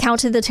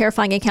recounted the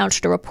terrifying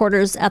encounter to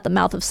reporters at the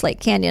mouth of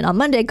Slate Canyon on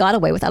Monday, got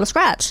away without a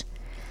scratch.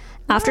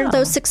 After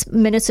those 6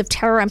 minutes of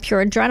terror and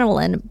pure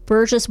adrenaline,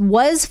 Burgess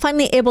was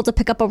finally able to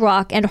pick up a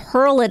rock and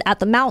hurl it at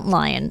the mountain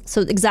lion. So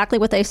exactly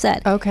what they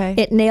said. Okay.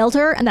 It nailed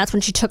her, and that's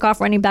when she took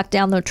off running back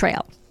down the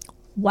trail.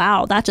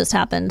 Wow, that just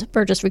happened,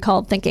 Burgess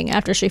recalled thinking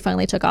after she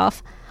finally took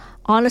off.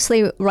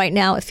 Honestly, right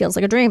now, it feels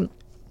like a dream.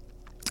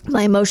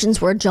 My emotions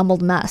were a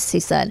jumbled mess,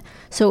 he said.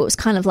 So it was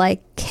kind of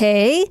like,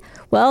 okay,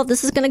 well,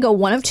 this is going to go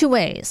one of two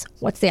ways.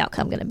 What's the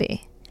outcome going to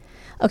be?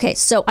 Okay,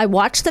 so I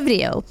watched the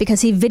video because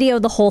he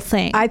videoed the whole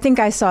thing. I think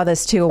I saw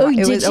this too.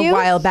 It was a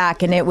while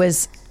back, and it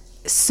was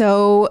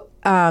so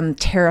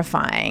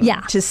terrifying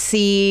to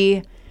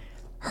see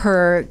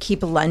her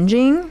keep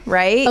lunging,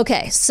 right?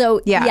 Okay, so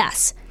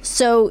yes.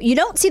 So you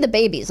don't see the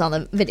babies on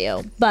the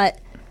video, but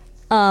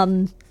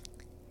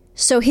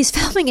so he's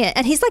filming it,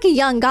 and he's like a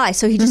young guy,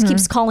 so he just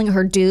keeps calling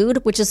her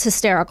dude, which is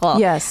hysterical.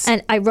 Yes.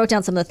 And I wrote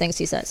down some of the things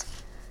he says.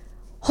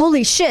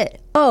 Holy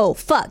shit. Oh,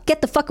 fuck.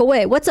 Get the fuck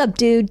away. What's up,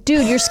 dude?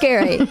 Dude, you're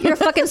scary. You're a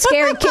fucking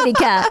scary kitty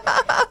cat.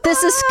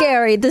 This is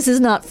scary. This is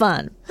not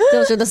fun.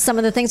 Those are some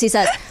of the things he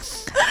says.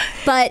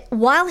 But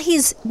while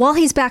he's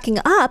backing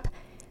up,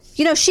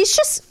 you know, she's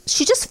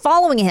just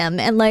following him,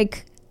 and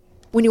like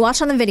when you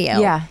watch on the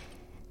video,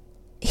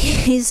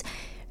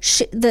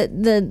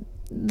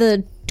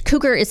 the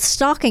cougar is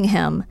stalking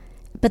him,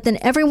 but then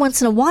every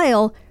once in a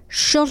while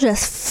she'll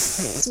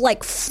just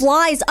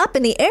flies up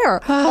in the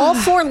air. All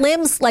four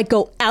limbs like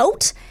go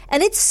out,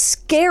 and it's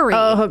scary.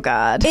 Oh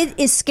God, it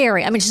is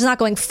scary. I mean, she's not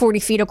going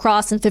 40 feet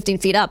across and 15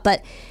 feet up,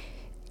 but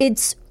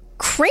it's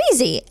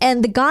crazy.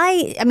 And the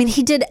guy, I mean,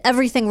 he did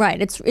everything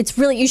right. It's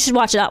really, you should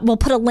watch it out. We'll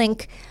put a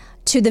link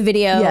to the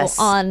video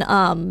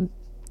on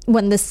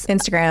when this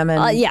Instagram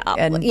and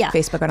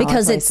Facebook and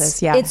because all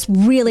places. It's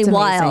really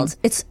wild.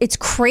 It's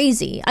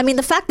crazy. I mean,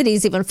 the fact that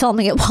he's even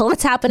filming it while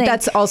it's happening,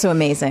 that's also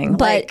amazing. But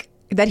like,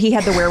 that he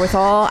had the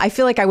wherewithal. I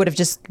feel like I would have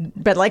just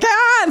been like,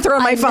 and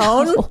thrown my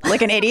phone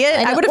like an idiot.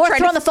 I would have tried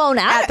thrown the phone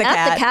at the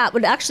cat.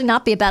 Would actually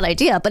not be a bad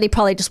idea, but he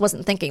probably just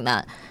wasn't thinking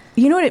that.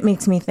 You know what it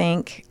makes me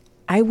think?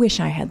 I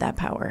wish I had that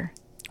power.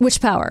 Which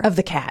power? Of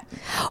the cat.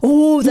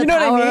 Oh, the you know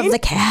power what I mean? of the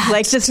cat.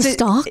 Like just to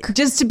stalk?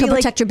 Just to be to like,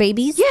 protect your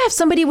babies? Yeah, if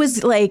somebody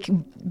was like,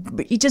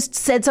 he just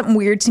said something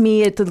weird to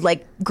me at the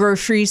like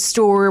grocery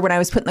store when I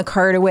was putting the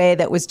cart away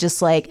that was just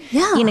like,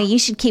 you know, you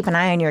should keep an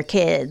eye on your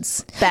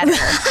kids better.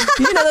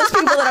 You know, those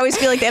people that always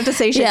feel like they have to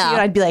say shit to you, and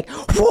I'd be like,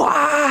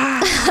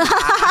 wah!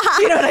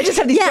 You know, and I just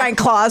have these giant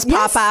claws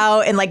pop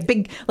out and like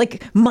big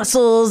like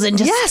muscles and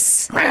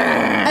just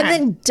and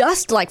then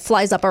dust like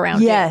flies up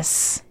around you.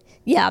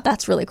 Yeah,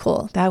 that's really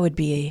cool. That would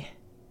be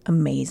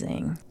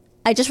amazing.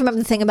 I just remember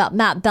the thing about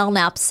Matt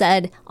Belknap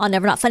said on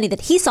Never Not Funny that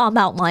he saw a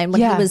mountain lion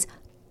when he was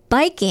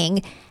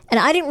biking, and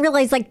I didn't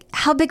realize like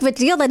how big of a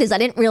deal that is. I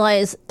didn't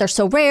realize they're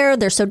so rare,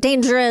 they're so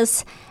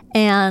dangerous,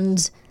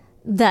 and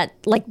that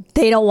like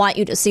they don't want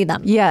you to see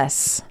them.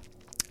 Yes.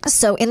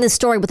 So in this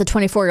story with the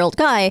 24-year-old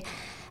guy,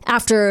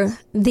 after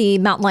the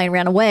mountain lion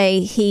ran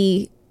away,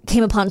 he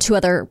came upon two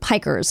other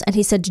hikers, and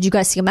he said, "Did you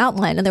guys see a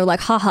mountain lion?" And they were like,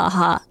 "Ha ha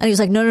ha!" And he was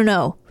like,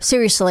 "No,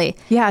 seriously."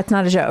 Yeah, it's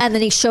not a joke. And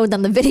then he showed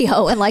them the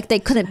video, and like they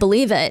couldn't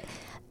believe it.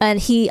 And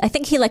I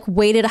think he like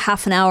waited a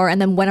half an hour and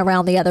then went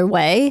around the other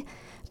way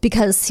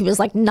because he was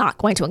like not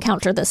going to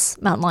encounter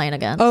this mountain lion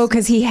again. Oh,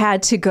 because he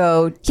had to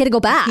go. He had to go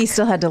back. He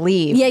still had to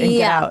leave. And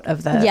get out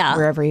of the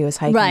wherever he was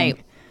hiking. Right.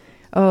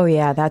 Oh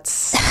yeah,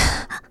 that's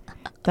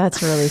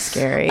really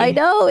scary. I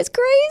know, it's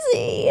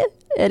crazy.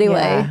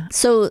 Anyway,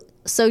 so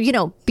you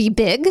know, be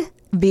big.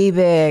 Be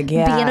big,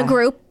 yeah. Be in a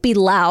group, be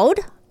loud.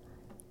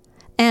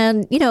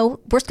 And, you know,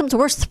 worst comes to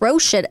worst, throw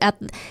shit at...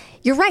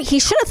 You're right, he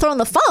should have thrown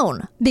the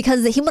phone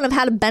because he wouldn't have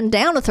had to bend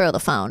down to throw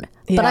the phone.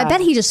 Yeah. But I bet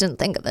he just didn't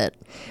think of it.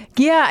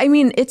 Yeah, I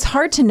mean, it's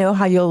hard to know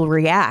how you'll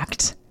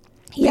react.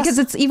 Yes. Because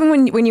it's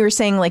even when you were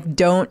saying, like,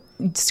 don't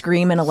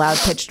scream in a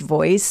loud-pitched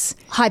voice.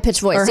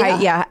 High-pitched voice,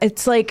 yeah.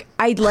 It's like,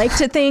 I'd like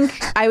to think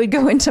I would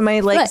go into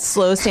my, like,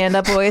 slow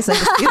stand-up voice and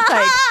just be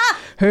like...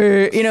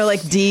 you know,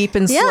 like deep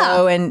and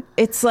slow. And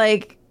it's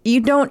like, you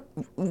don't,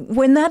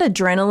 when that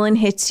adrenaline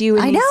hits you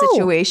in these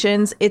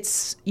situations,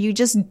 you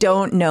just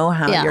don't know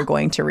how you're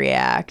going to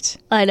react.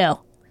 I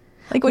know.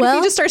 Like, what if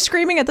you just start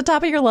screaming at the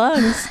top of your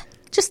lungs?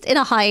 just in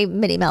a high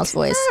Minnie Mouse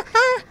voice.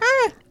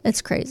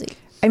 It's crazy.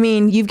 I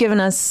mean, you've given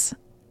us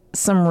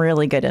some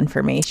really good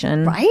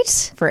information.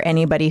 Right? For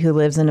anybody who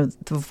lives in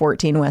the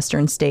 14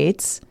 Western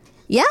states.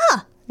 Yeah.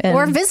 And-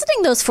 or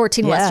visiting those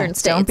 14 Western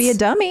states. Don't be a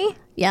dummy.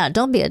 Yeah,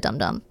 don't be a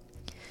dum-dum.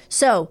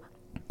 So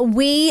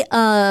we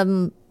are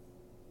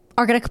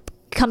going to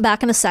come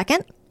back in a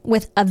second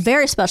with a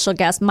very special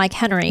guest, Mike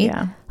Henry,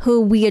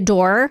 who we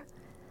adore.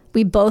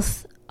 We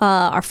both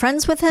are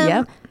friends with him.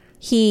 Yep.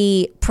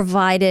 He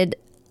provided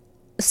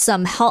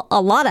some help,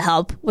 a lot of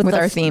help with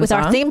our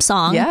theme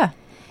song. Yeah.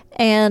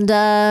 And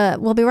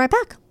we'll be right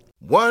back.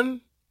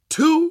 1,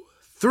 2,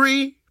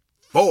 3,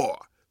 4.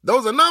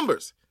 Those are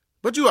numbers.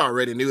 But you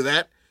already knew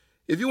that.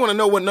 If you want to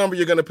know what number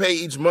you're going to pay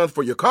each month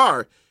for your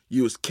car,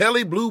 use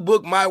Kelley Blue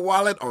Book My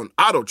Wallet on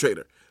Auto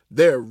Trader.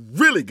 They're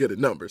really good at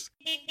numbers.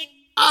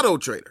 Auto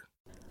Trader.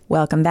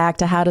 Welcome back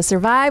to How to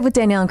Survive with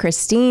Danielle and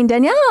Christine.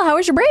 Danielle, how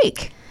was your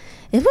break?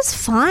 It was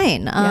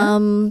fine. Yeah. I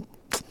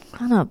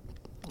don't know.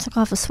 Took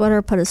off a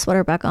sweater, put a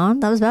sweater back on.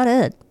 That was about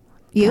it.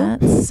 You?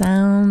 That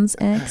sounds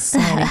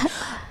exciting.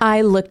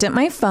 I looked at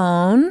my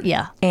phone.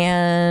 Yeah.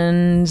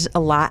 And a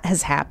lot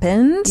has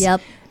happened.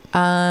 Yep.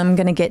 I'm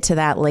going to get to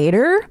that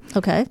later.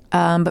 Okay.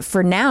 But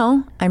for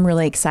now, I'm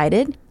really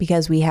excited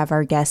because we have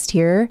our guest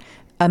here,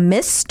 a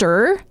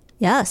Mr.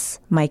 Yes.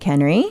 Mike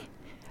Henry.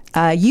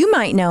 You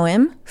might know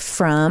him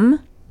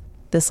from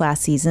this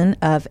last season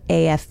of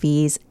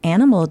AFV's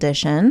Animal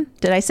Edition.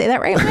 Did I say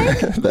that right, Mike?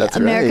 That's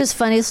America's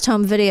Funniest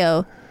Home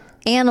Video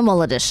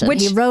Animal Edition.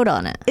 Which he wrote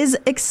on it. Is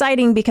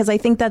exciting because I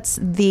think that's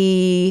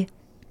the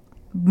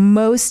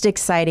most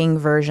exciting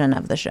version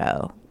of the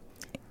show.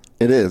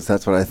 It is.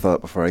 That's what I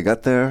thought before I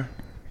got there.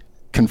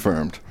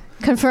 Confirmed.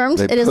 Confirmed?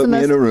 They It is put the me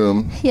most. in a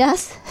room,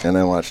 Yes. and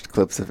I watched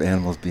clips of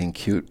animals being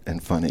cute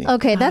and funny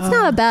Okay, that's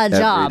not a bad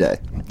job. every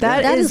day.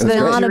 That That is the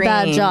not a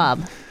bad dream. job.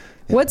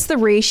 What's the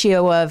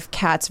ratio of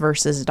cats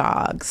versus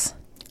dogs?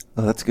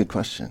 Oh, that's a good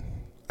question.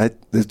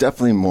 There's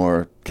definitely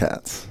more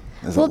cats.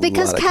 There's Well, a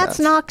because lot of cats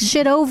knock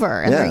shit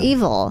over and Yeah. they're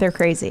evil. They're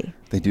crazy.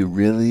 They do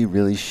really,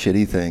 really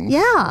shitty things.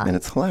 Yeah. And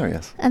it's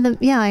hilarious. And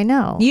yeah, I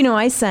know. You know,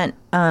 I sent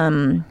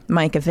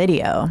Mike a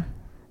video.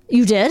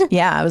 You did?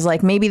 Yeah, I was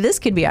like, maybe this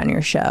could be on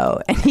your show.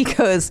 And he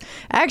goes,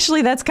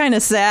 actually, that's kind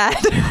of sad.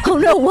 Oh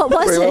no, what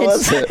was Wait, it? what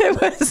was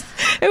it?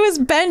 It was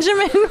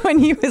Benjamin when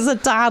he was a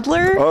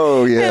toddler.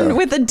 Oh, yeah. And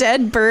with a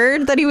dead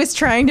bird that he was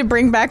trying to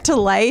bring back to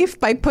life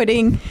by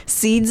putting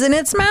seeds in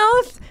its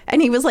mouth.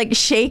 And he was like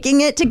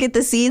shaking it to get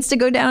the seeds to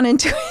go down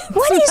into it.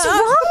 What is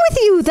wrong with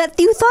you that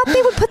you thought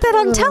they would put that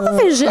on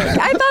television?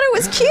 I thought it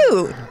was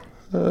cute.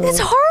 It's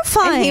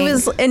horrifying. And he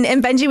was, and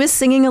Benji was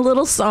singing a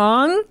little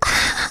song.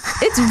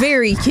 It's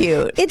very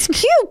cute. It's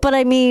cute, but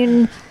I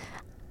mean,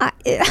 I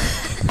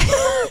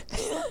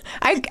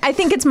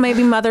think it's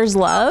maybe mother's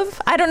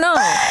love. I don't know.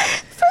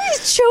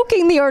 he's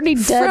choking the already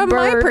dead From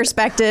bird. my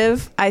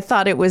perspective, I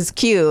thought it was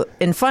cute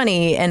and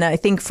funny. And I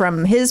think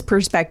from his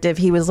perspective,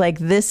 he was like,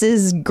 this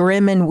is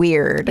grim and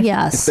weird. If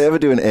Yes. they ever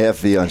do an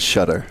AFV on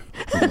Shudder,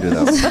 we can do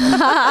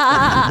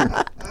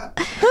that.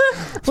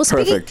 Well,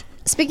 Perfect.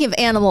 speaking of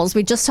animals,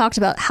 we just talked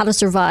about how to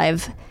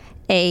survive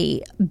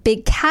a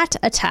big cat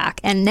attack.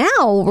 And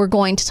now we're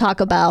going to talk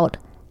about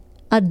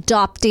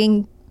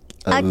adopting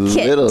a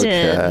little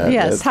kitten. cat.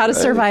 Yes, That's how to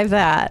right. survive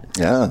that.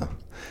 Yeah,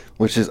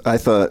 which is, I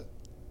thought,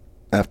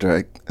 after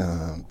I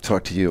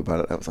talked to you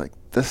about it, I was like,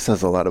 this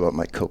says a lot about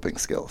my coping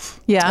skills.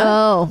 Yeah.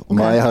 Oh, okay.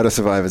 My how to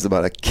survive is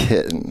about a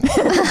kitten.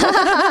 Okay.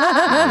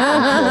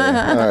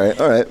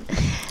 All right.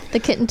 The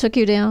kitten took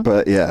you down.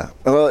 But yeah,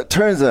 well, it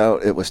turns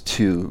out it was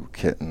 2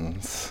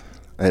 kittens.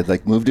 I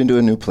had moved into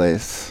a new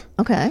place.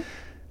 Okay.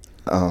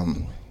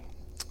 I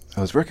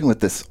was working with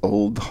this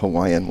old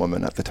Hawaiian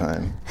woman at the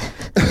time.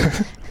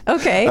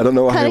 Okay. I don't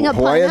know Cutting why up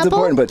Hawaiian's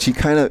pineapple? important, but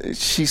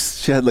she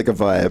she had a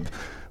vibe,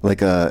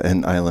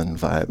 an island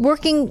vibe.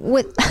 Working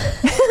with.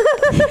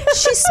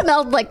 She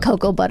smelled like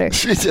cocoa butter.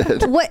 She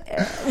did.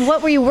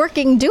 What were you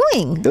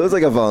doing? It was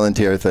like a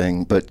volunteer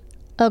thing, but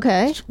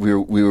Okay. we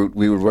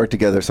would work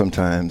together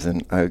sometimes,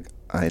 and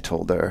I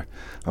told her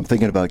I'm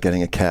thinking about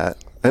getting a cat.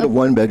 I had a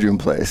 1-bedroom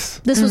place.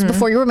 This was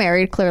before you were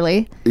married,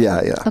 clearly.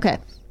 Yeah. Okay.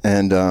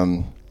 And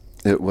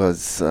it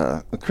was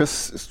Chris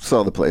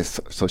saw the place,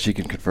 so she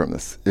can confirm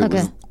this. It Okay.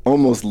 was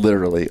almost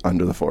literally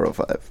under the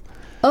 405.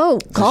 Oh,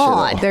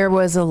 God. There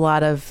was a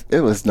lot of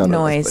It was not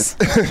noise.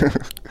 a nice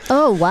place.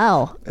 Oh,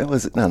 wow. It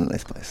was not a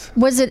nice place.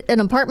 Was it an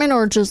apartment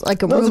or just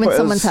like a No, it was room in it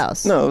someone's was-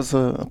 house? No, it was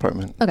an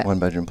apartment, Okay.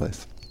 1-bedroom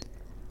place.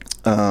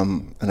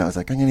 And I was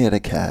like, I'm gonna get a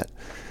cat,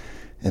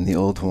 and the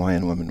old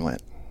Hawaiian woman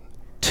went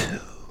 2.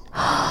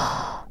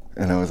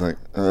 And I was like,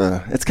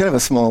 it's kind of a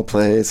small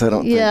place. I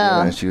don't think.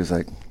 Yeah. And she was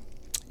like,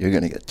 you're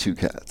gonna get 2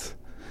 cats.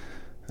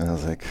 And I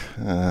was like,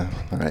 all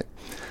right.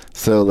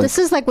 So This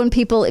is like when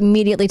people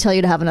immediately tell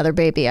you to have another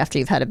baby after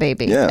you've had a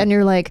baby. Yeah. And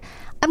you're like,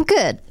 I'm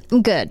good.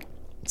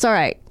 It's all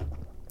right.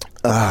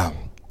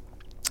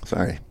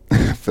 sorry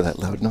for that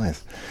loud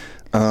noise.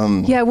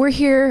 Yeah, we're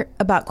here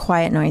about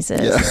quiet noises.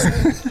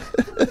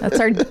 That's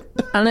our, I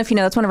don't know if you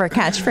know, that's one of our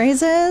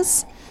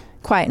catchphrases.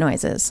 Quiet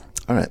noises.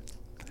 All right.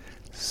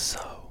 So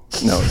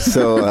No.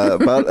 So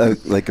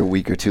about like a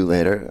week or two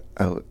later,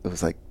 I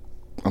was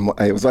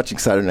watching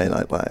Saturday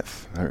Night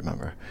Live. I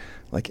remember,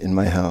 like in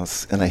my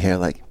house, and I hear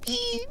like,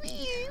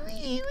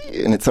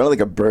 and it sounded like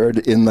a bird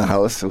in the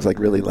house. It was like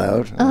really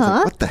loud. And I was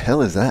like, what the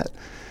hell is that?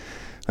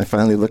 I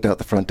finally looked out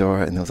the front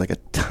door, and there was like a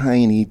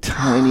tiny,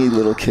 tiny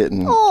little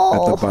kitten at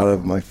the bottom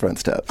of my front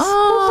steps.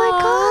 Oh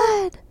my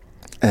God.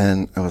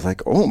 And I was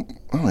like, oh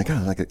my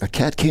God, like a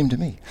cat came to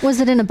me. Was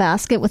it in a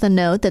basket with a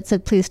note that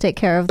said, please take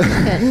care of the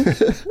kitten?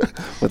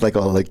 With like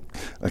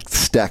a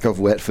stack of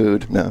wet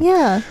food? No.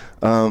 Yeah.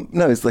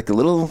 No, it's like a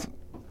little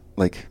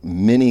like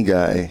mini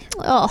guy.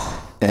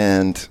 Oh.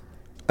 And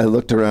I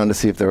looked around to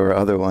see if there were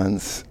other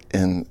ones.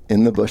 And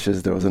in the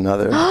bushes, there was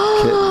another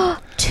kitten.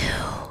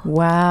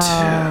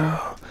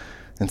 Wow.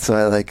 And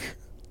so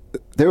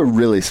they were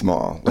really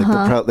small.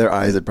 Like their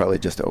eyes had probably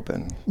just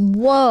opened.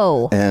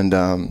 Whoa. And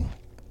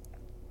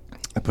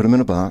I put them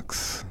in a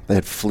box. They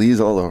had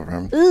fleas all over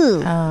them.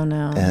 Ooh. Oh,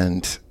 no.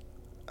 And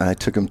I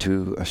took them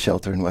to a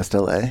shelter in West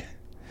LA.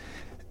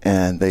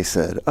 And they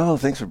said, oh,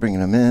 thanks for bringing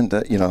them in.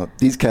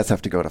 These cats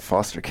have to go to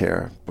foster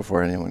care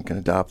before anyone can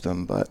adopt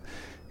them. But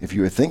if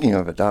you were thinking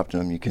of adopting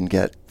them, you can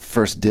get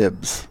first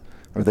dibs.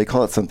 Or they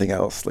call it something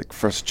else, like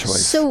first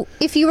choice. So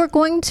if you were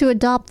going to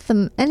adopt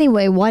them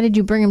anyway, why did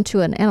you bring them to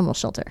an animal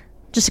shelter?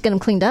 Just to get them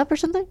cleaned up or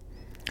something?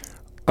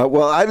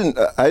 Well, I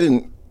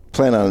didn't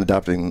plan on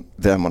adopting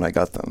them when I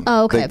got them.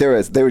 Oh, okay. Like,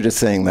 they were just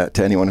saying that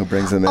to anyone who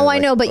brings them in. Oh, I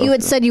know, but you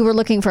had said you were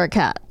looking for a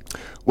cat.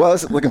 Well, I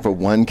was looking for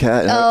one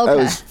cat. And Oh, okay. I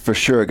was for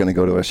sure going to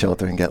go to a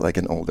shelter and get like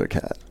an older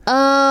cat.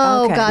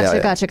 Oh, Okay. gotcha,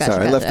 Yeah. gotcha.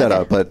 Sorry, I left that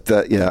okay. out.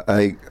 But yeah,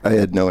 I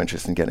had no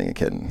interest in getting a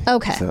kitten.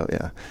 Okay. So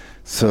yeah.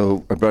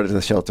 So I brought it to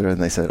the shelter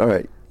and they said, all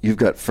right, you've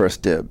got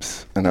first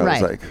dibs. And I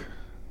Right. was like,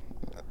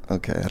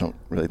 okay, I don't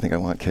really think I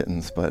want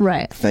kittens, but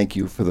Right. thank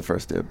you for the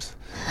first dibs.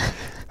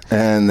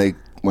 And they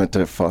went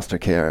to foster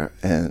care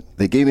and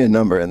they gave me a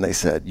number and they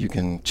said, you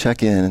can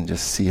check in and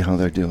just see how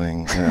they're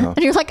doing. You know.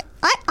 And you're like,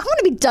 I want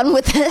to be done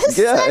with this.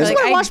 Yeah, I just and-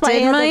 want to wash my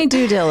did hands. my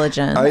due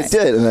diligence. I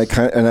did,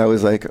 and I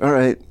was like, all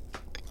right,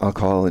 I'll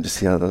call and just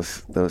see how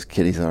those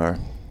kitties are.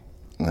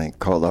 And I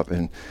called up,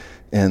 and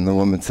the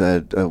woman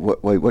said,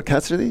 what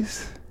cats are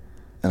these?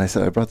 And I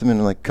said, I brought them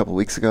in like a couple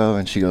weeks ago,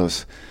 and she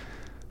goes,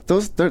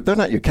 they're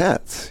not your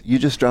cats. You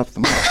just dropped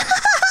them off.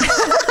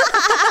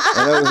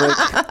 And I was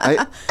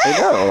like, I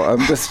know.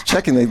 I'm just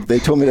checking. They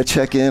told me to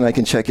check in. I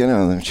can check in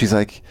on them. She's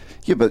like,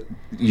 yeah, but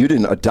you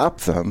didn't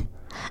adopt them.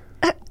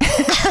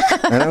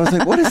 And I was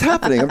like, what is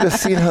happening? I'm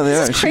just seeing how they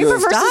are. She Kramer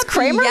goes, versus "Stop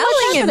Kramer? yelling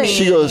What's at happening?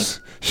 me."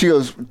 She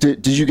goes,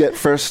 did you get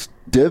first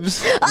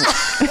dibs?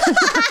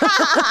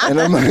 And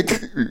I'm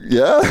like,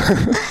 yeah.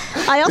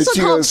 I also And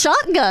she called goes,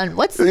 shotgun.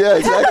 What's yeah,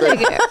 exactly.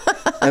 happening here?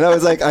 And I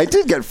was like, I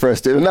did get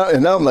first dibs.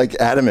 And now I'm like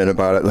adamant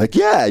about it. Like,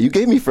 yeah, you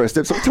gave me first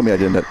dibs. Don't tell me I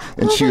didn't.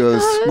 And she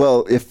goes,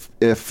 well, if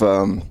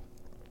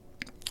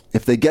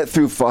they get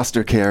through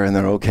foster care and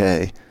they're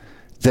okay,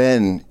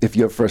 then if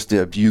you have first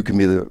dibs, you can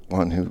be the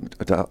one who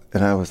adopt.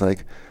 And I was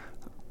like,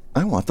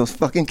 I want those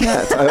fucking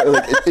cats.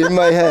 In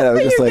my head, I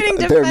was just You're like,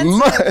 getting they're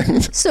defensive.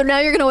 mine. So now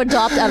you're going to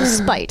adopt out of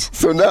spite.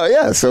 So now,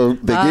 yeah. So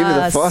they gave me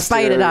the foster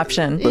spite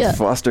adoption. The Yeah.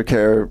 foster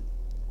care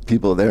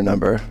people, their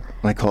number.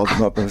 And I called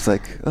them up. I was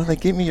like, oh, they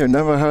gave me your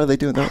number. How are they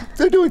doing?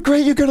 They're doing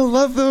great. You're gonna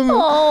love them.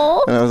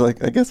 Oh. And I was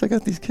like, I guess I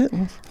got these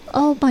kittens.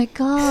 Oh my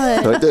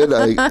God. So I did.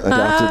 I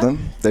adopted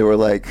them. They were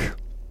like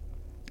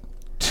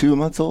 2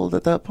 months old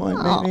at that point,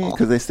 maybe,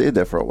 because they stayed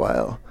there for a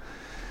while.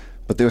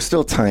 But they were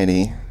still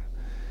tiny,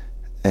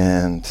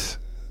 and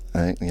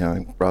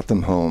I brought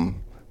them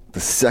home. The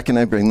second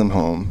I bring them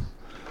home,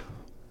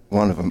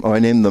 one of them, I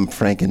named them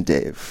Frank and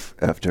Dave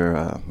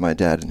after my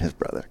dad and his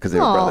brother, because they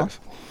were Aw. brothers.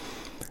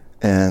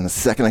 And the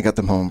second I got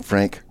them home,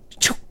 Frank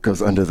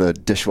goes under the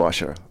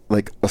dishwasher,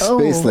 like a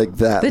space like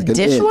that. The like an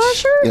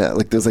dishwasher? Inch. Yeah,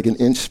 like there's like an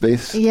inch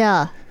space.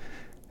 Yeah.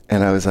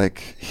 And I was like,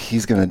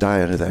 he's going to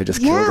die under there. I just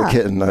killed Yeah. the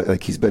kitten.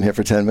 Like, he's been here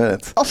for 10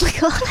 minutes. Oh my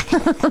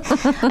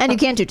God. And you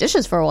can't do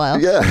dishes for a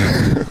while. Yeah.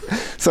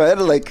 So I had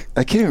to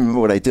I can't even remember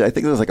what I did. I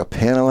think there was like a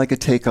panel I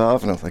could take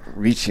off, and I was like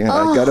reaching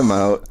out. I got him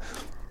out.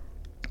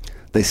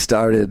 They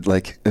started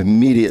like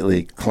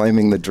immediately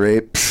climbing the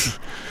drapes,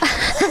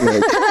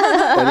 like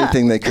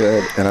anything they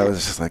could. And I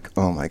was just like,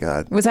 oh my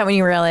God. Was that when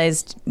you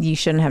realized you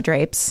shouldn't have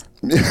drapes?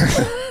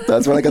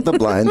 That's when I got the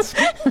blinds.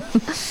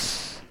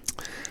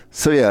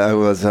 So yeah, I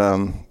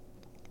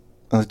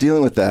was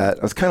dealing with that.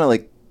 I was kind of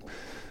like,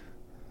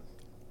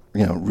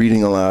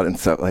 reading a lot and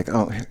stuff. Like,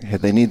 oh, hey,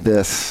 they need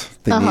this.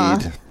 They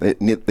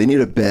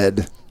need a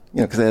bed.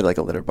 Because they had like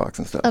a litter box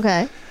and stuff.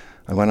 Okay.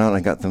 I went out and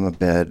I got them a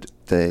bed.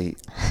 They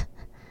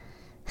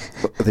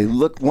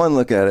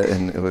look at it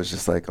and it was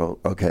just like, oh,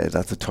 okay,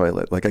 that's a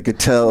toilet. Like I could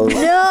tell the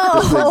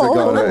things were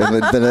going on.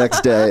 And the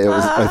next day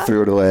I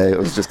threw it away. It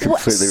was just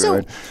completely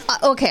ruined.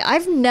 Okay,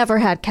 I've never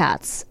had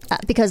cats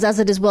because, as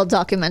it is well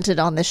documented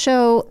on the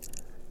show,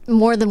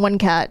 more than one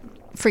cat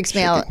freaks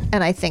me out,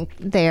 and I think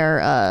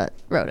they're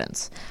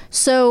rodents.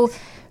 So,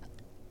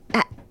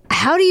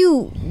 how do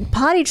you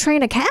potty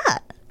train a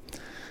cat?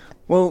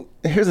 Well,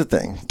 here's the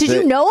thing. Did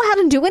you know how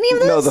to do any of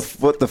this?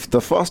 No, what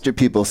the foster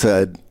people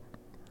said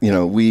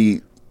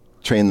we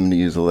trained them to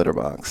use a litter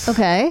box.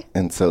 Okay.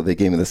 And so they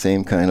gave me the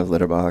same kind of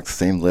litter box,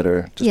 same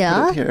litter. Just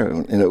Yeah. put it here.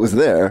 And it was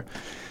there.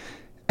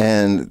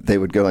 And they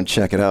would go and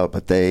check it out,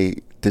 but they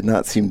did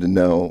not seem to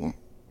know.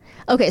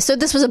 Okay, so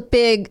this was a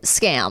big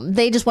scam.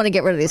 They just want to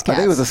get rid of these I cats.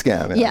 think it was a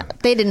scam. Yeah,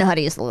 they didn't know how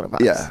to use the litter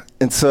box. Yeah.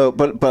 And so,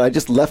 but I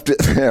just left it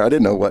there. I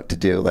didn't know what to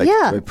do. Like,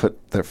 Yeah. do I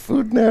put their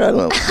food in there? I don't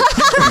know. Do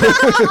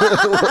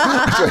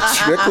I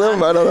trick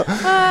them? I don't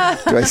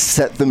know. Do I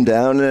set them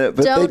down in it?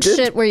 But Don't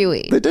shit where you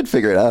eat. They did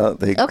figure it out.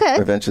 They Okay.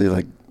 eventually,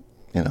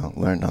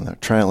 learned on their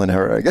trial and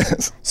error, I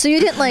guess. So you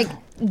didn't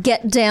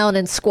get down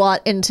and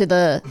squat into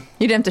the.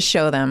 You didn't have to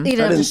show them. You didn't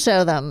have to didn't-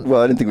 show them.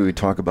 Well, I didn't think we would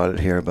talk about it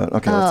here, but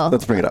okay, Oh.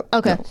 let's bring it up.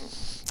 Okay.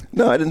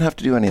 No, I didn't have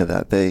to do any of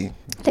that. They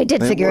They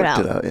figure it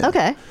worked out. yeah.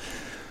 Okay.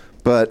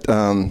 But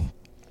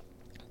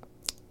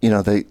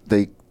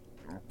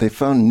they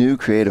found new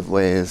creative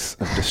ways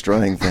of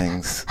destroying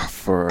things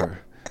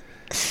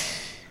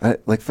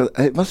it must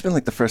have been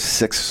like the first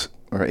 6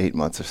 or 8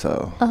 months or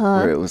so,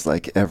 where it was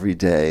like every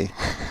day.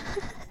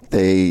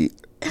 I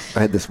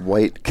had this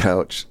white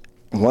couch.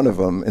 One of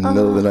them in the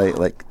middle of the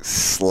night,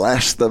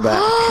 slashed the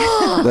back.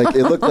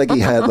 It looked like he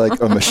had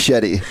a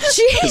machete.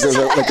 Jesus.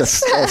 There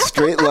was a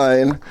straight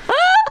line.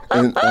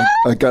 And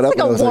I got up Like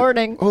and a I was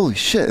warning. like, holy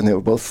shit. And they were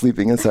both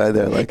sleeping inside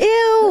there.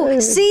 Ew.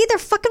 See, they're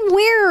fucking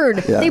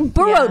weird. Yeah. They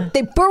burrowed. Yeah.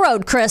 They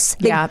burrowed, Chris.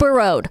 They Yeah.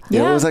 burrowed.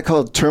 What was that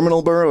called?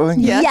 Terminal burrowing?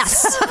 Yeah.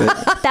 Yes.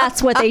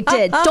 That's what they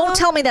did. Don't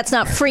tell me that's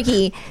not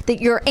freaky, that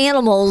your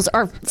animals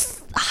are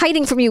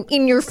hiding from you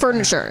in your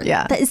furniture.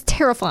 Yeah. That is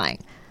terrifying.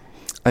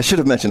 I should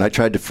have mentioned I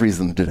tried to freeze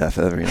them to death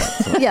every night.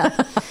 So. Yeah.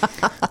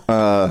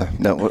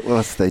 No, what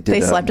else they did?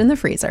 They slept in the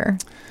freezer.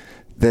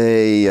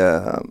 They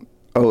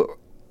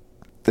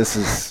this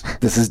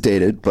is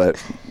dated, but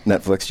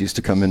Netflix used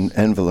to come in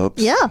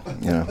envelopes. Yeah.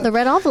 You know. The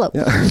red envelope.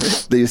 Yeah.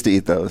 They used to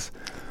eat those.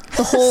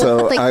 The whole.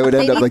 So I would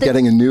end they up eat the-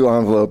 getting a new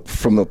envelope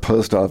from the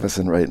post office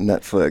and write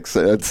Netflix.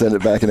 I'd send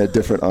it back in a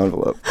different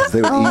envelope. 'Cause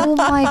they would eat. Oh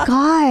my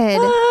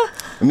god!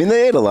 I mean,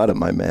 they ate a lot of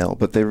my mail,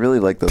 but they really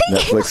like those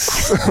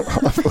Netflix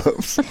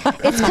envelopes.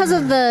 It's because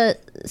of the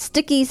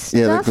sticky stuff.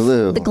 Yeah, the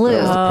glue. The glue.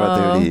 That was the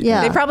part they would eat.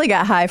 Yeah. They probably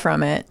got high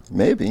from it.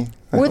 Maybe.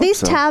 I Were hope these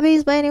so.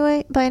 tabbies by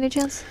any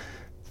chance?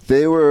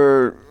 They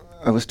were.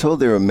 I was told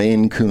they were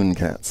Maine Coon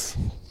cats.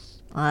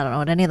 I don't know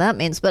what any of that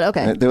means, but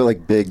okay. They were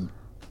like big.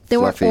 They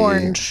weren't fluffy-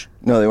 orange.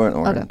 No, they weren't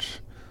orange.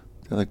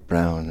 They're like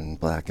brown and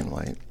black and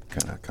white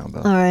kind of combo.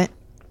 All right.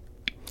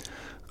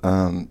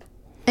 And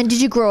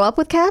did you grow up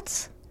with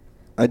cats?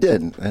 I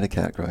did. I had a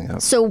cat growing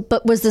up. So,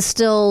 but was this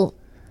still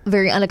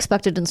very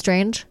unexpected and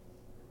strange?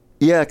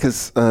 Yeah,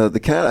 because the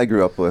cat I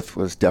grew up with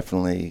was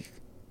definitely,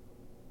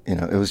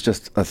 it was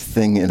just a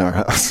thing in our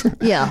house.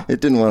 Yeah. It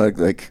didn't want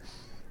to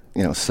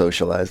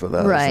socialize with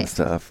us Right. and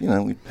stuff.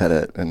 We'd pet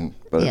it,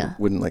 but Yeah. it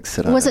wouldn't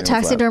sit on. Was it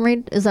anyone's lap.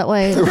 taxidermied? Is that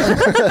why? Did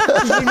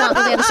you not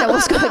really understand what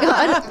was going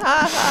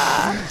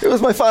on? It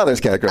was my father's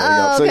cat growing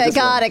up. Oh, so he okay, just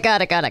got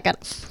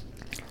it.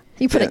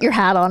 You put your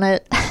hat on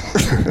it,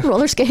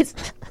 roller skates.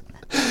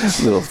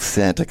 little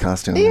Santa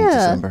costume in Yeah.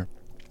 December.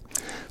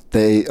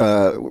 They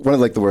one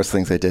of the worst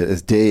things they did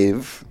is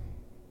Dave.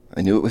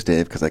 I knew it was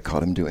Dave because I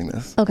caught him doing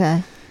this.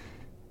 Okay.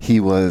 He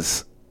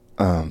was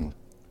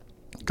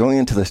going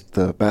into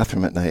the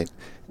bathroom at night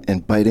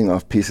and biting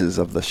off pieces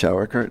of the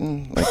shower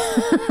curtain,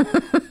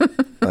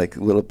 like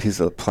little piece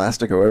of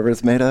plastic or whatever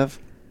it's made of.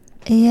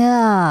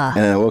 Yeah.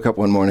 And I woke up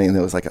one morning and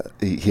there was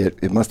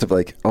it must have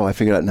I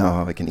figured out now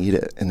how I can eat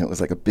it. And it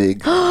was like a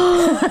big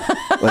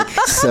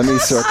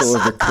semicircle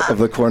of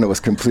the corner was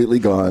completely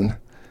gone.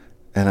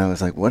 And I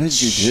was like, what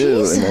did you do?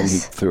 And then he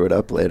Jesus. threw it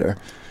up later.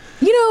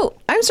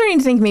 I'm starting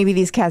to think maybe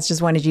these cats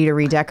just wanted you to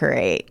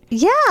redecorate.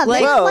 Yeah, they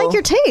Like- didn't like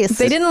your taste.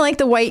 They didn't like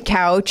the white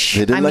couch.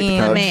 They didn't like the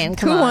couch. I mean,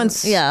 come who on.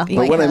 wants? Yeah. you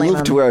But can't when I blame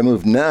moved to them. where I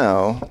moved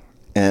now,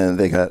 and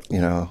they got,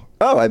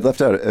 I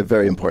left out a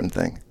very important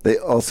thing. They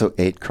also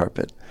ate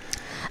carpet.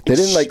 They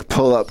didn't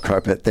pull up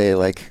carpet. They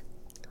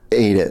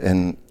ate it.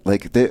 And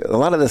a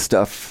lot of this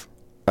stuff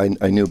I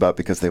knew about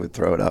because they would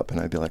throw it up and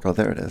I'd be like, oh,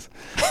 there it is.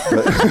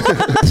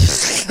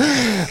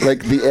 But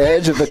the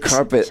edge of the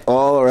carpet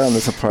all around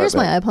this apartment. Here's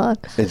my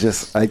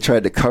iPod. I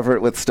tried to cover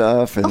it with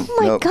stuff. And Oh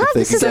my nope, God, if they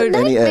this could is a get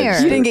any nightmare.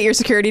 edge, You didn't get your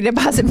security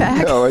deposit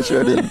back. No, I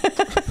sure didn't.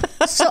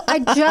 So I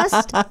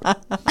just.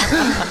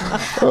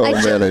 Oh,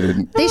 man, I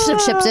didn't. They should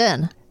have chipped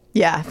in.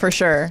 Yeah, for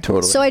sure.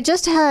 Totally. So I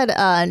just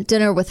had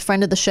dinner with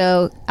friend of the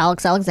show,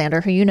 Alex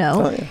Alexander, who you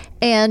know, Oh, yeah.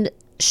 and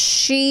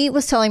she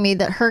was telling me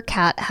that her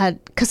cat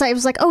had, because I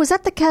was like, oh, is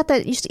that the cat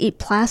that used to eat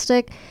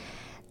plastic?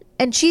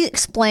 And she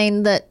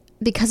explained that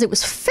because it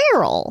was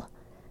feral,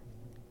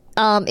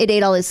 it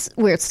ate all this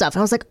weird stuff. And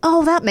I was like,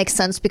 oh, that makes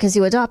sense because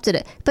you adopted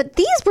it. But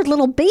these were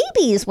little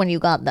babies when you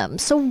got them.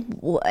 So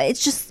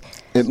it's just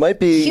It might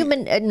be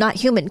human, not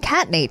human,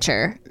 cat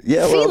nature.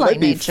 Yeah, well, feline it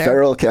might be nature.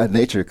 feral cat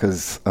nature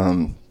because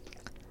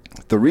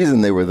the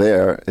reason they were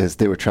there is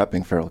they were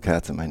trapping feral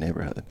cats in my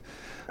neighborhood.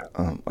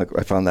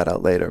 I found that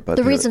out later. But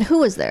The reason who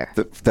was there?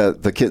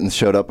 the kittens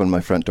showed up on my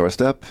front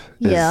doorstep.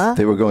 Yeah.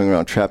 They were going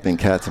around trapping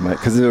cats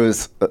because there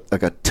was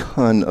like a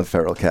ton of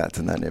feral cats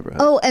in that neighborhood.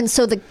 Oh, and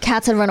so the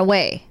cats had run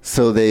away.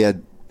 So they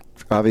had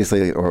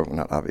obviously, or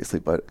not obviously,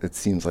 but it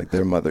seems like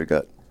their mother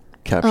got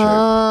captured.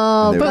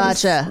 Oh, and they were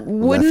just gotcha.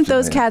 Wouldn't left in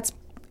those there. cats?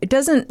 It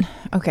doesn't.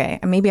 Okay,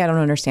 maybe I don't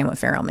understand what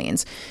feral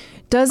means.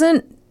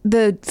 Doesn't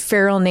the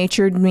feral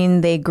nature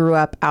mean they grew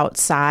up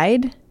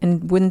outside?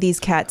 And wouldn't these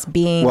cats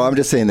being Well, I'm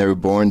just saying they were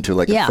born to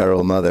like Yeah. a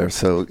feral mother,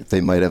 so they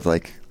might have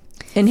like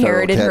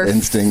inherited feral cat her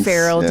instincts,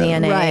 feral yeah.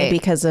 DNA Right.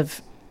 because of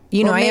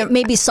Or I am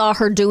maybe saw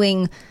her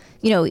doing,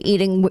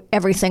 eating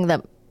everything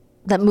that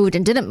moved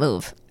and didn't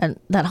move and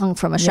that hung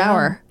from a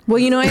shower. Well,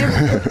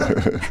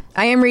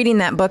 I am reading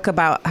that book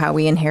about how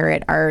we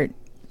inherit our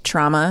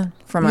trauma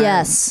from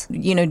Yes.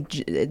 our,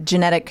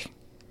 genetic.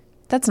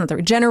 That's not the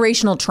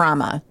generational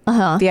trauma.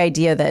 The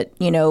idea that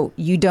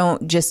you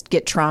don't just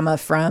get trauma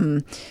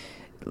from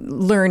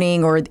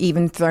learning or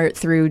even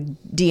through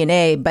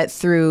DNA, but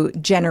through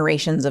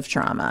generations of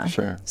trauma.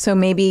 Sure. So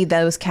maybe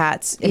those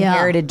cats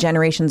inherited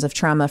generations of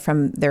trauma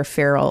from their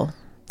feral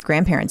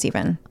grandparents,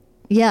 even.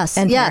 Yes,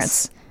 And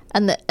yes.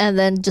 And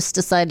then just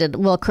decided,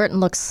 well, shower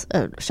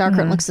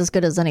curtain looks as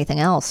good as anything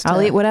else.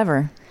 I'll eat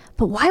whatever.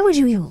 But why would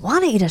you even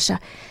want to eat a shower?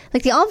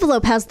 Like the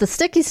envelope has the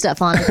sticky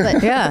stuff on it,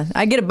 but Yeah,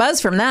 I get a buzz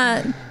from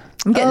that.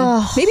 I'm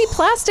getting maybe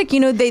plastic.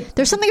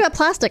 there's something about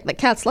plastic that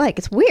cats like.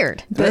 It's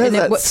weird. It has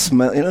that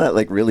smell, that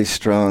like really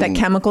strong. that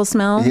chemical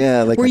smell.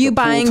 Yeah, like were a you pool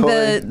buying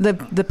toy.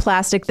 the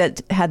plastic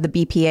that had the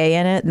BPA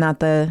in it,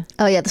 not the?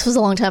 Oh yeah, this was a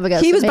long time ago.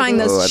 He so was maybe-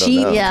 buying Oh, I those don't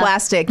cheap know. Yeah.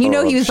 plastic. He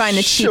was buying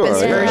the sure,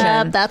 cheapest yeah. version.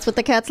 Yeah, that's what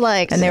the cats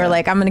like. And they were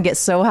like, "I'm going to get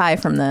so high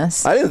from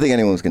this." I didn't think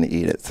anyone was going to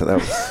eat it, so that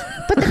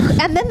was.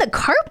 and then the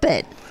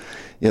carpet.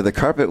 Yeah, the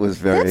carpet was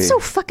very. That's so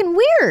fucking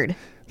weird.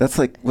 That's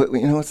like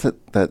what's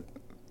that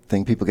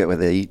thing people get where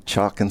they eat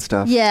chalk and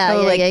stuff. Yeah,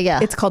 Oh, yeah.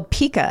 It's called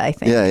Pica, I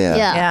think. Yeah, yeah.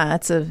 Yeah. Yeah,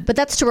 it's a. But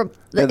that's Yeah,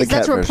 the is that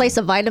cat to replace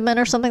version. a vitamin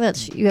or something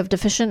that you have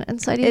deficient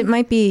inside you? It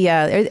might be.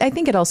 Yeah, I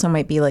think it also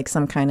might be like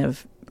some kind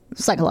of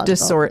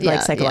Psychological. Yeah,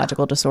 like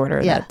psychological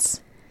disorder. Yeah. That's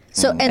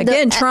So and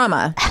again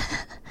trauma.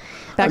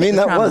 I mean,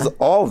 that was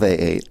all they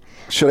ate.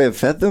 Should I have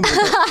fed them?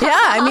 Yeah,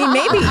 I mean,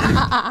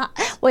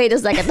 maybe. wait a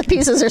second. The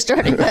pieces are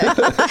starting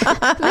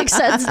to make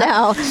sense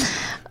now.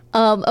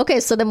 Okay,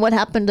 so then what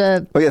happened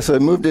to? Oh yeah, so I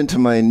moved into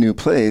my new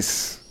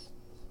place.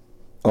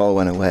 All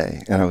went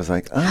away, and I was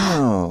like,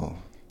 oh,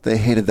 they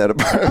hated that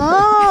apartment.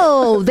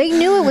 Oh, they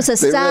knew it was a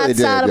They sad, really did,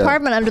 sad yeah.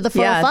 apartment under the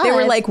 405. Yeah, they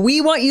were like,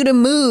 "We want you to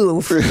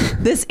move.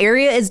 This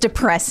area is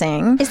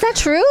depressing." "Is that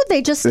true?"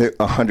 They just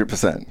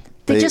 100%.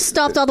 they just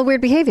stopped all the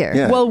weird behavior.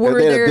 Yeah. Well, were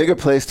they had there- a bigger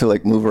place to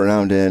like move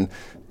around in.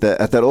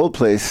 At that old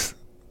place,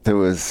 there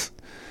was.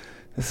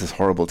 This is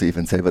horrible to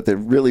even say, but there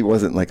really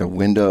wasn't like a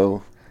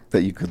window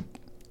that you could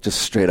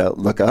just straight out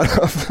look out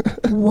of.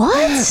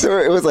 What?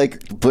 It was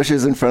like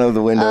bushes in front of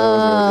the windows.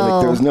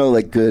 Like, there was no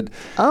like good.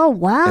 Oh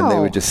wow! And they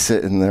would just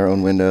sit in their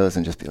own windows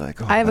and just be like,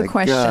 "Oh, I have a my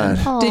question.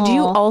 God." Did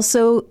you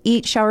also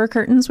eat shower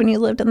curtains when you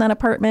lived in that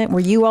apartment?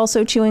 Were you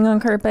also chewing on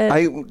carpet?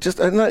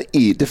 I'm not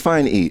eat.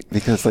 Define eat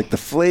because like the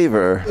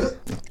flavor.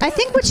 I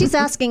think what she's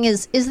asking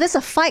is this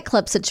a Fight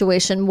Club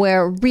situation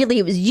where really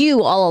it was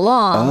you all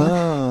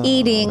along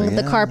eating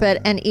the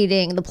carpet and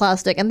eating the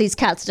plastic, and these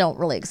cats don't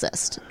really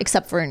exist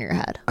except for in your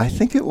head? I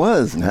think it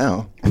was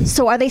now.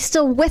 So are they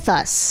still with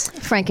us,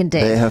 Frank and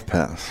Dave? They have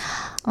passed.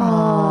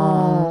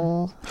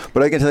 Oh.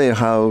 But I can tell you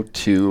how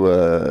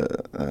to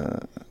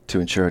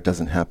ensure it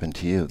doesn't happen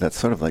to you. That's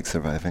sort of like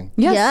surviving.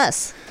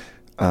 Yes.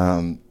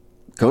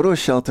 Go to a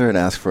shelter and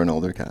ask for an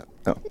older cat.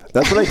 Oh,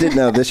 that's what I did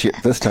now this year.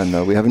 This time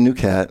though, we have a new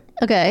cat,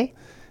 Okay.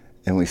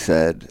 and we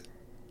said,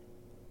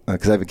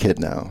 because I have a kid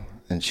now,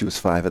 and she was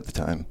 5 at the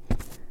time,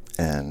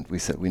 and we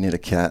said we need a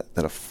cat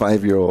that a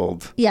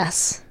 5-year-old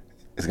Yes.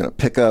 is going to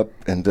pick up,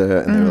 and they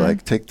were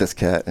like, take this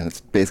cat, and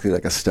it's basically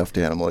like a stuffed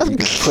animal. You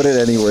can put it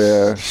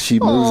anywhere. She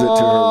moves it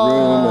to her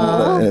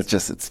room, and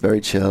it's very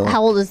chill.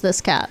 How old is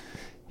this cat?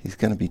 He's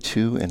going to be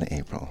 2 in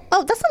April.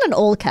 Oh, that's not an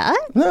old cat.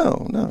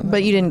 No.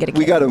 but you didn't get a kid.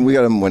 We got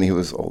him when he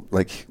was old.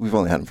 Like we've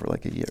only had him for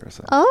like a year or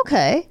so. Oh,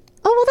 okay.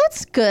 Oh, well,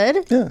 that's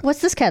good. Yeah. What's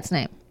this cat's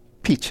name?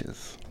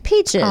 Peaches.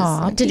 Peaches.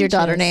 Aw, Did your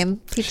daughter Peaches. name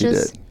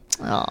Peaches? She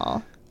did.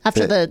 Oh.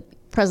 After the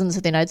Presidents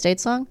of the United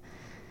States song?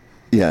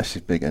 Yeah,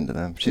 she's big into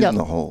them. She's Yep. in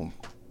the whole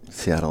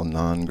Seattle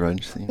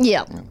non-grunge scene.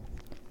 Yeah.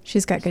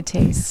 She's got good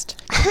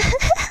taste.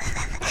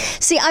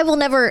 See, I will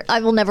never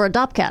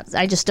adopt cats.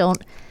 I just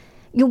don't.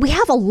 We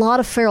have a lot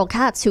of feral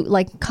cats who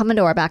like come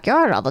into our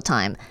backyard all the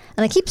time,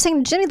 and I keep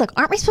saying to Jimmy, like,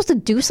 aren't we supposed to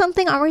do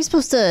something? Aren't we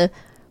supposed to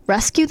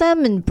rescue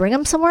them and bring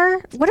them somewhere?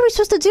 What are we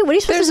supposed to do? What are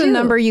you supposed There's to a do?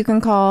 number you can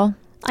call.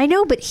 I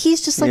know, but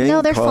he's just like, Yeah, no,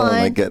 you they're can call fine.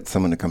 and, like, get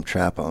someone to come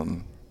trap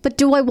them. But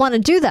do I want to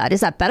do that? Is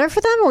that better for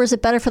them, or is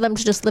it better for them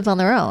to just live on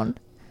their own?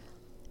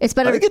 It's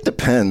better. I think it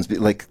depends.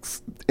 Like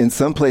in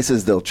some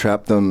places, they'll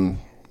trap them,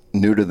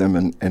 neuter them,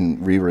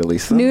 and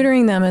re-release them.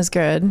 Neutering them is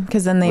good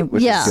because then they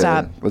which Yeah. is good.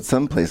 stop. But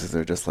some places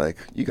they're just like,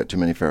 you got too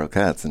many feral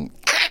cats, and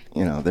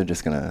they're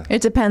just gonna.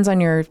 It depends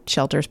on your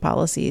shelter's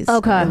policies.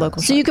 Okay. Your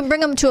local So you can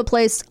bring them to a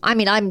place. I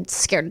mean, I'm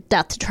scared to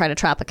death to try to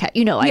trap a cat.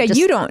 You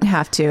you don't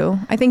have to.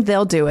 I think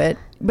they'll do it.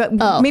 But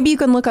maybe you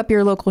can look up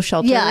your local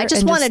shelter. Yeah, I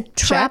just and want to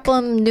trap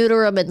them,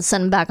 neuter them, and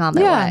send them back on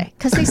their way.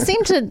 Because they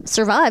seem to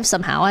survive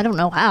somehow. I don't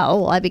know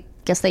how.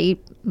 Guess they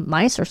eat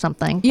mice or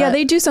something. Yeah, but-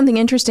 they do something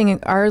interesting. In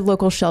our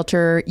local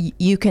shelter,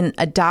 you can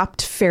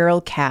adopt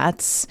feral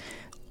cats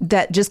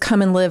that just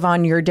come and live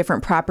on your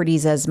different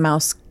properties as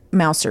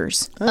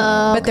mousers.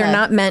 But they're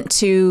not meant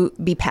to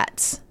be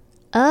pets.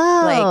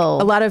 Oh.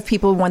 Like a lot of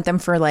people want them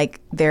for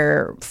like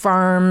their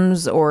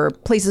farms or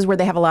places where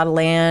they have a lot of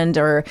land,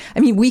 or I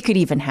mean, we could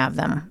even have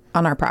them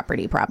on our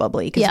property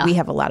probably because we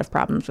have a lot of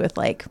problems with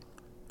like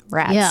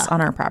rats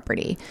on our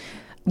property.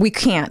 We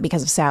can't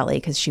because of Sally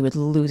because she would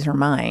lose her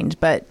mind,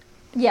 but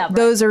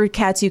those are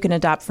cats you can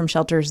adopt from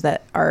shelters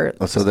that are.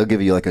 Oh, so they'll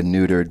give you like a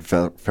neutered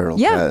feral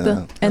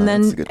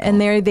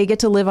cat. They get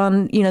to live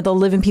on. They'll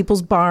live in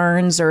people's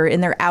barns or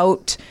in their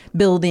out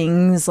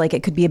buildings. Like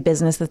it could be a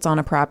business that's on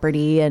a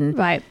property, and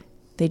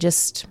you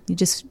just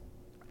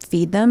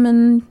feed them,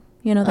 and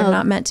they're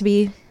not meant to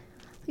be.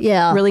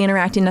 Yeah, really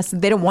interacting.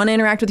 They don't want to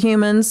interact with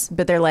humans,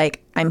 but they're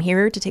like, I'm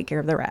here to take care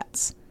of the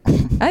rats.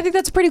 I think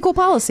that's a pretty cool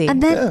policy.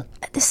 And then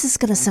this is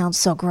going to sound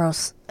so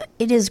gross.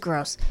 It is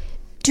gross.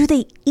 Do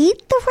they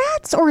eat the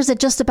rats, or is it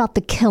just about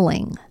the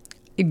killing?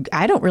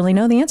 I don't really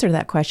know the answer to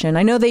that question.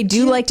 I know they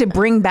do like to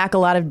bring back a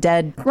lot of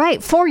dead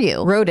for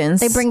you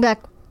rodents. They bring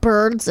back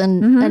birds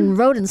and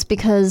rodents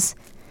because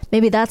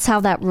maybe that's how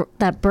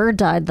that bird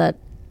died that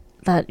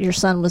your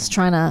son was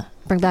trying to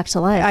bring back to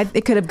life.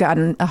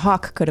 A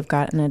hawk could have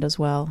gotten it as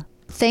well.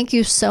 Thank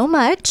you so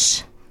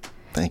much.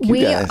 Thank you,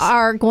 guys. We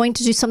are going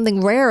to do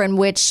something rare in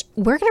which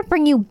we're going to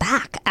bring you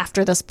back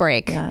after this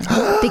break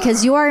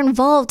because you are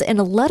involved in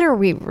a letter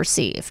we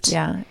received.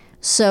 Yeah.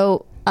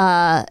 So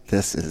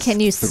this is can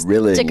you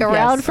thrilling. Stick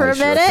around for a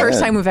minute? First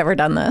time we've ever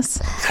done this.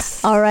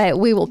 Yes. All right.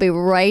 We will be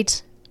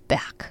right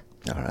back.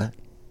 All right.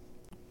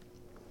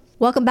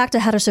 Welcome back to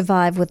How to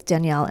Survive with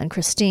Danielle and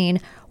Christine.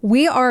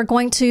 We are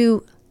going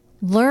to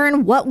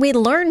learn what we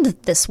learned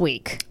this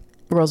week.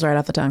 Rolls right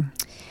off the tongue.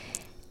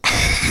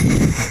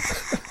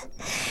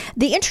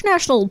 The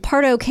International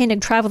Pardo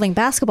Koenig Traveling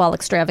Basketball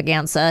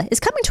Extravaganza is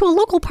coming to a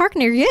local park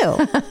near you.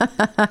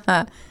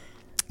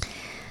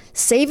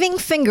 Saving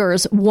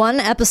fingers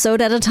one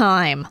episode at a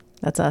time.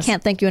 That's us.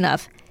 Can't thank you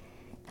enough.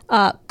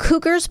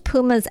 Cougars,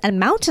 pumas, and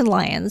mountain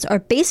lions are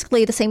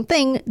basically the same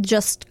thing,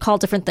 just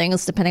called different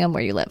things depending on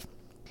where you live.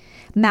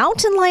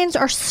 Mountain lions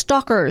are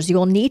stalkers. You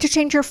will need to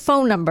change your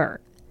phone number.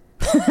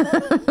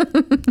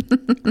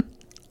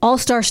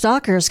 All-Star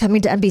Stalkers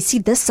coming to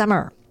NBC this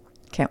summer.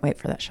 Can't wait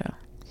for that show.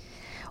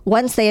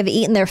 Once they have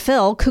eaten their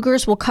fill,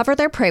 cougars will cover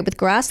their prey with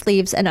grass,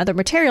 leaves, and other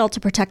material to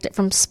protect it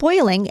from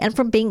spoiling and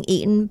from being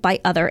eaten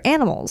by other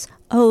animals.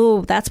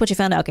 Oh, that's what you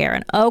found out,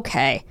 Garen.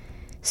 Okay.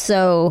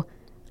 So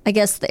I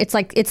guess it's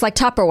like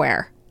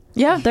Tupperware.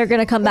 Yeah. They're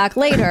going to come back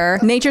later.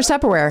 Nature's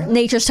Tupperware.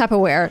 Nature's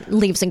Tupperware,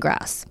 leaves and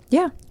grass.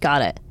 Yeah.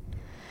 Got it.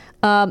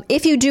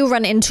 If you do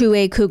run into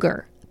a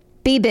cougar,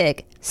 be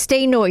big,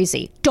 stay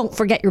noisy, don't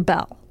forget your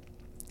bell.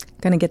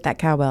 Gonna get that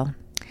cowbell.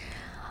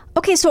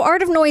 Okay, so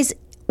Art of Noise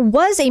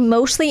was a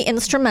mostly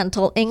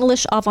instrumental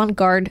English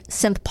avant-garde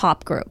synth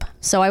pop group.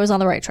 So I was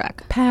on the right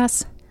track.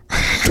 Pass.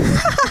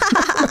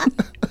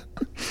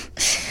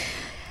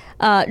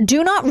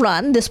 Do not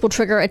run. This will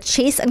trigger a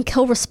chase and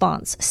kill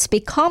response.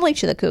 Speak calmly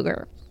to the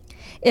cougar.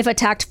 If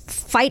attacked,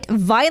 fight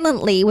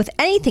violently with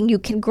anything you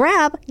can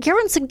grab.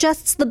 Garen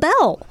suggests the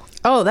bell.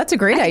 Oh, that's a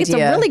great idea. It's a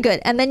really good.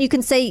 And then you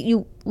can say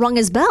you rung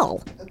his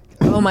bell.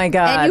 Oh my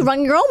God. And you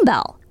rung your own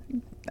bell.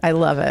 I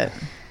love it.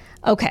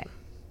 Okay.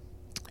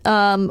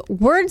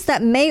 Words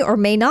that may or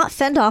may not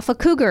fend off a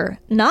cougar.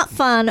 Not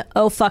fun.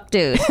 Oh, fuck,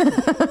 dude.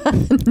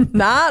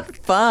 Not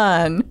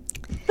fun.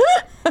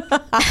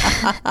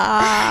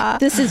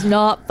 This is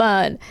not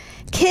fun.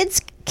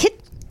 Kittens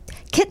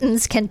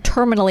can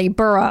terminally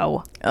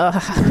burrow. That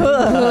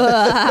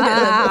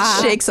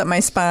shakes up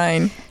my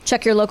spine.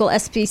 Check your local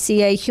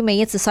SPCA,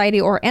 Humane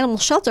Society, or animal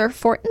shelter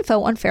for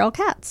info on feral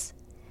cats.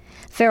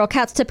 Feral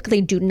cats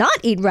typically do not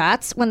eat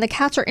rats. When the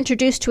cats are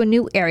introduced to a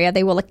new area,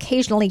 they will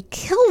occasionally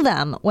kill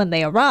them when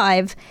they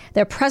arrive.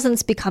 Their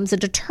presence becomes a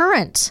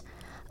deterrent.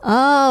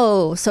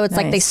 Oh, so it's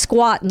like they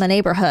squat in the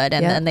neighborhood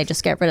and then they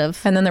just get rid of...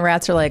 And then the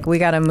rats are like, we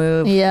got to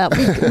move. Yeah,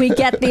 we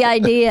get the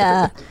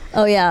idea.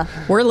 Oh, yeah.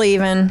 We're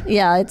leaving.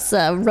 Yeah, it's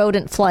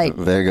rodent flight.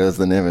 There goes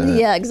the neighborhood.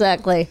 Yeah,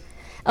 exactly.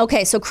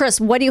 Okay, so Chris,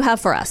 what do you have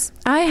for us?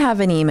 I have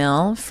an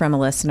email from a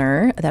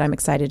listener that I'm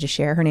excited to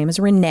share. Her name is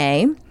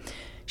Renee.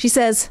 She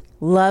says,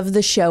 love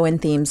the show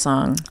and theme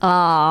song.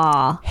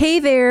 Ah. Hey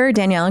there,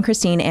 Danielle and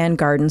Christine and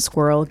Garden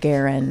Squirrel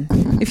Garen.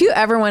 If you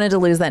ever wanted to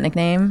lose that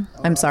nickname,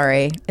 I'm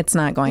sorry. It's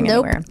not going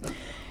anywhere.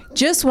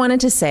 Just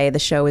wanted to say the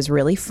show is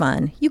really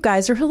fun. You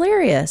guys are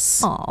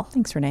hilarious. Aw.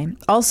 Thanks, Renee.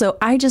 Also,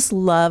 I just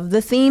love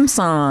the theme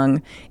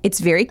song. It's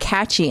very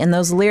catchy and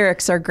those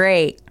lyrics are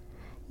great.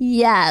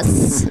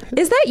 Yes.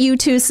 Is that you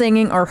two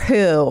singing or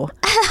who?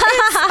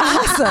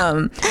 It's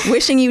awesome.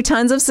 Wishing you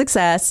tons of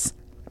success.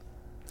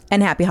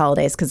 And happy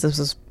holidays, because this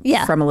was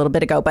from a little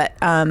bit ago. But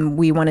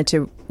we wanted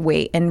to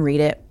wait and read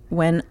it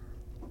when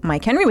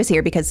Mike Henry was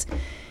here, because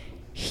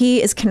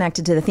he is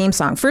connected to the theme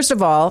song. First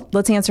of all,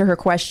 let's answer her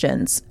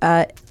questions.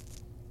 It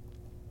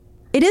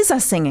is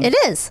us singing. It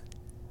is.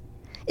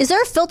 Is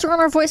there a filter on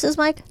our voices,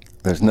 Mike?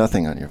 There's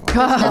nothing on your voice.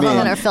 Nothing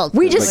on our filter.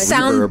 We just Like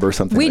sound reverb or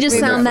something we like just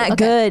that. sound that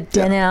good,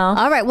 Danielle.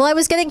 All right. Well, I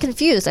was getting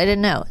confused. I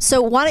didn't know.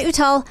 So why don't you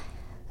tell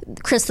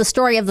Chris the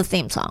story of the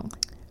theme song?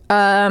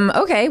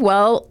 Okay.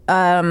 Well,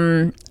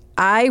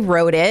 I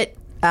wrote it.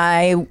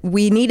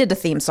 We needed a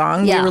theme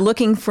song. Yeah. We were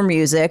looking for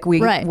music.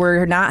 We Right.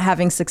 were not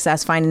having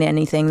success finding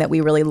anything that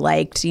we really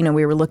liked. You know,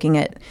 we were looking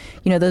at,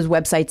 those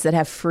websites that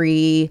have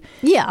free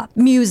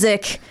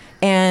music,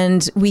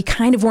 and we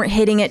kind of weren't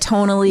hitting it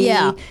tonally.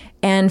 Yeah.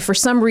 And for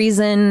some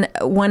reason,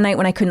 one night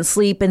when I couldn't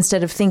sleep,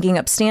 instead of thinking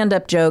up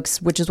stand-up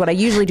jokes, which is what I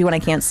usually do when I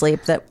can't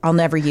sleep, that I'll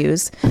never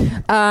use,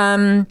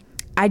 I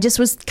just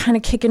was kind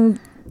of kicking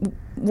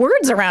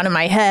words around in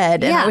my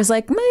head. And I was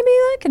like, maybe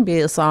that could be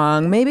a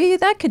song. Maybe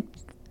that could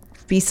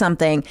be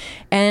something.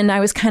 And I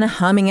was kind of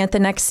humming it the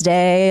next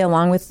day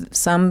along with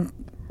some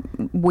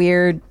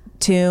weird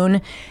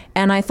tune.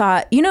 And I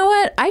thought, you know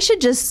what? I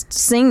should just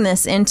sing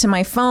this into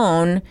my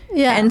phone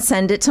and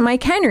send it to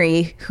Mike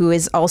Henry, who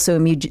is also a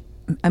magician?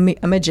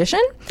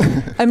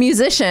 A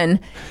musician.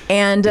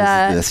 And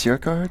Is this your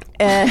card?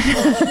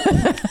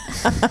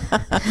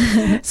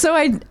 so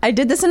I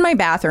did this in my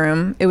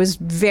bathroom. It was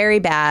very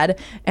bad.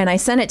 And I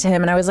sent it to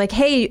him and I was like,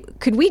 hey,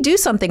 could we do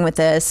something with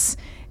this?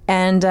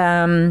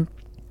 And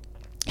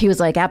he was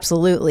like,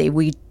 absolutely.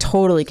 We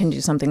totally can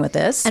do something with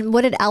this. And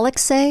what did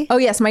Alex say? Oh,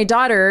 yes. My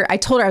daughter, I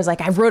told her, I was like,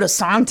 I wrote a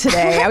song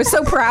today. I was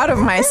so proud of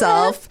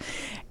myself.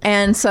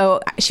 And so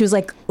she was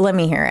like, let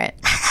me hear it.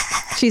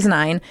 She's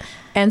 9.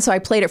 And so I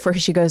played it for her.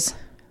 She goes,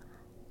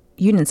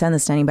 you didn't send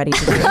this to anybody,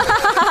 did you?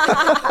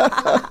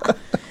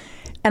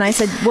 And I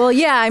said, well,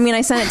 yeah. I mean,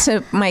 I sent it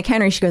to Mike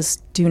Henry. She goes,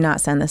 do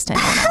not send this to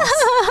anyone else.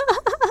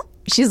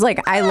 She's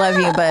like, I love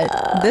you,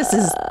 but this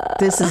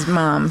is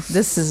Mom.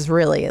 This is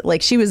really,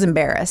 like, she was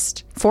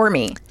embarrassed for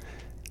me.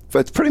 But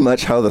it's pretty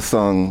much how the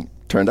song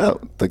turned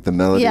out. Like the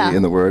melody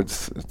and the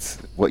words. It's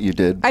what you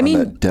did on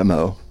that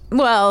demo.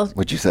 Well,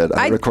 what you said,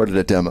 I recorded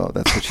a demo.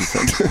 That's what she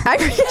said.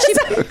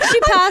 She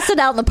passed it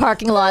out in the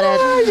parking lot at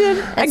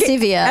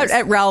CVS.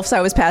 At Ralph's,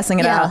 I was passing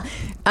it out.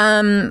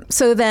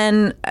 So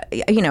then,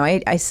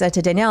 I said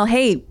to Danielle,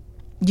 hey, do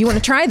you want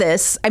to try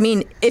this? I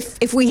mean,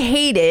 if we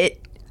hate it,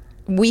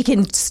 we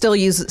can still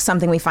use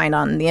something we find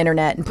on the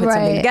internet and put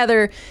something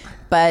together.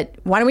 But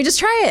why don't we just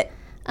try it?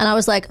 And I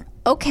was like,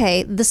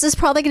 okay, this is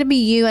probably going to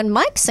be you and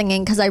Mike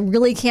singing because I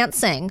really can't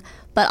sing,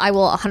 but I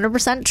will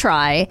 100%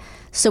 try.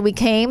 So we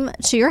came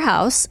to your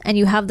house and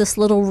you have this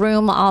little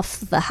room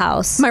off the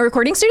house. My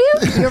recording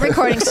studio? Your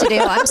recording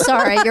studio. I'm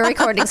sorry, your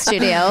recording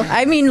studio.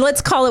 I mean,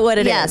 let's call it what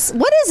it is. Yes.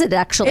 What is it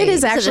actually? It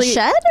is actually a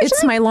shed?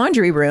 It's my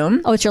laundry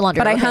room. Oh, it's your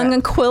laundry room. But I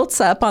hung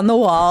quilts up on the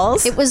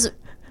walls. It was...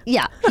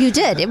 Yeah, you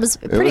did. It was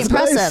pretty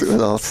impressive. Nice. It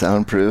was all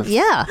soundproof.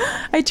 Yeah.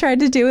 I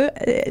tried to do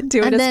it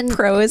as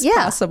pro as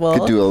possible.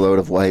 Could do a load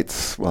of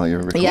lights while you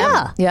were recording.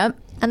 Yeah. Yep.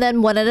 And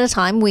then one at a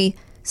time we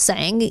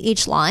sang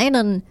each line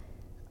and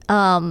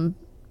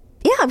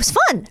it was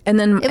fun. And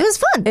then it was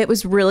fun. It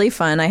was really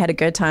fun. I had a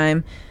good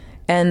time.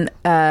 And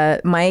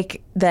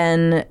Mike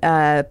then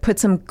put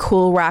some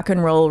cool rock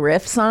and roll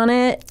riffs on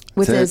it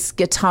with his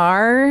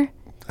guitar.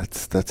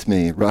 That's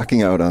me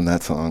rocking out on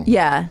that song.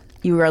 Yeah,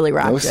 you really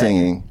rocked it. No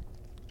singing.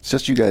 It's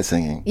just you guys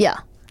singing. Yeah.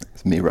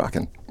 It's me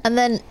rocking. And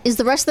then is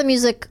the rest of the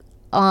music,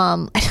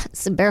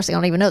 it's embarrassing, I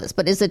don't even know this,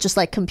 but is it just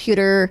like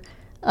computer,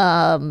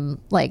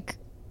 like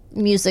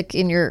music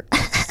in your...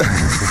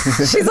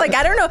 She's like,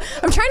 I don't know.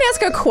 I'm trying to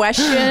ask a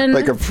question.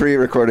 Like a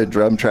pre-recorded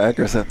drum track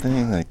or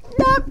something? Like,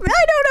 I don't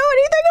know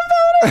anything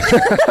about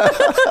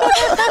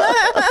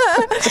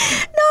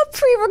it. Not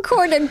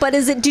pre-recorded, but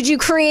did you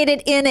create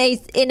it in a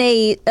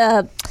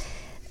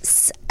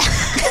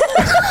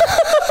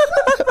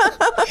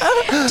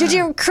did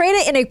you create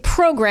it in a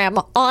program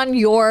on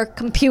your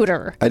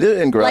computer? I did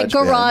it in GarageBand. Like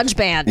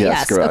GarageBand,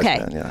 yes. GarageBand,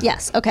 okay. yeah.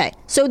 Yes, okay.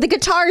 So the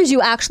guitar, is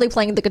you actually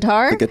playing the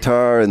guitar? The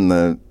guitar and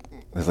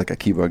there's like a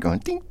keyboard going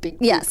ding, ding,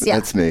 ding. Yes, yeah.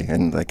 That's me.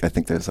 And like I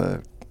think there's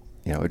a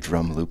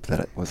drum loop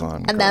that was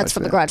on. And that's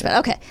from the GarageBand.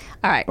 Okay.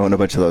 All right. Oh, and a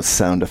bunch of those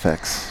sound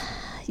effects.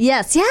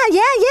 Yes, yeah.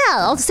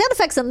 All the sound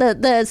effects and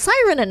the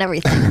siren and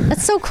everything.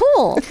 That's so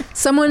cool.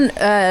 Someone,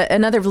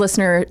 another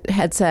listener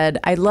had said,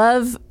 I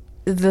love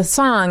the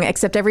song,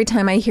 except every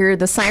time I hear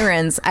the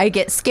sirens, I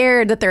get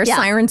scared that there are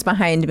sirens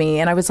behind me.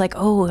 And I was like,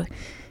 oh.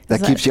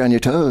 That keeps you on your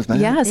toes, man.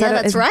 Yeah,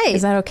 that's right.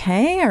 Is that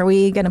okay? Are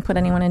we going to put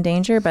anyone in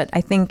danger? But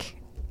I think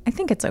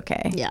it's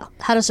okay. Yeah.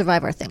 How to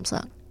survive our theme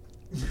song.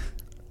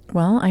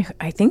 Well,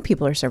 I think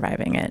people are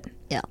surviving it.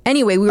 Yeah.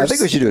 Anyway, I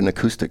think we should do an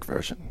acoustic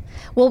version.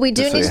 Well, we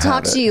do Just so need you to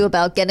talk have to it. you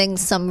about getting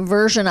some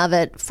version of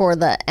it for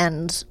the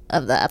end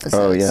of the episode.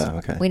 Oh, yeah,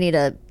 okay. We need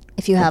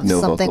if you have no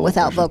something vocal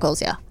without version.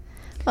 vocals, yeah.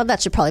 Well,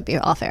 that should probably be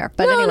off air.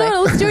 But no, anyway.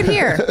 let's do it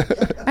here.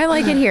 I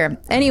like it here.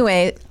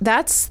 Anyway,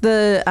 that's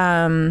the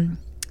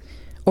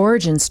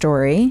origin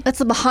story. That's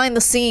the behind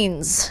the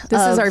scenes.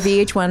 This is our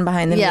VH1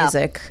 behind the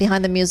music.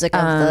 Behind the music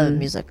of the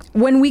music.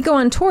 When we go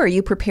on tour,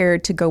 you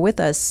prepared to go with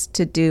us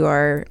to do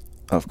our,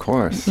 Of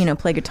course.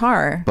 play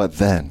guitar. But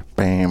then,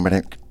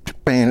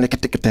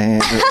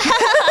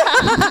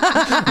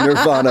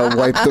 Nirvana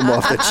wiped them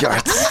off the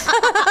charts.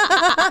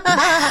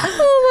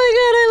 Oh my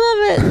God, I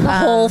love it. The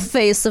whole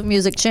face of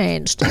music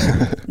changed.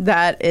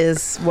 That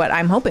is what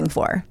I'm hoping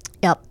for.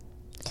 Yep.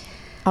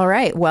 All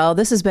right. Well,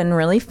 this has been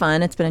really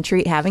fun. It's been a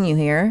treat having you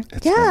here.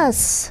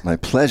 Yes. My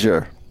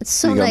pleasure. It's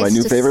so Being nice on my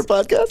new to favorite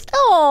podcast.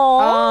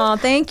 Oh. Oh,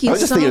 thank you I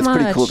was just so thinking much.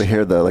 it's pretty cool to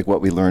hear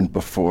what we learned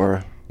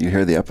before you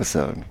hear the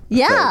episode.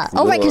 Yeah. It's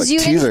like Right, because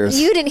little, teasers.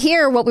 you didn't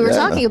hear what we were Yeah.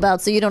 talking about,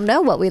 so you don't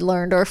know what we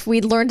learned or if we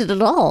learned it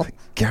at all.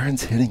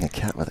 Garen's hitting a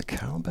cat with a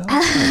cowbell?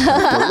 I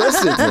have to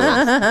listen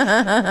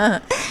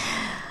to it.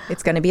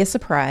 It's going to be a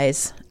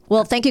surprise.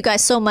 Well, thank you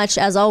guys so much.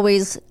 As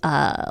always,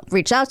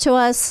 reach out to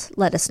us.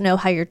 Let us know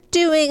how you're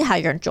doing, how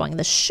you're enjoying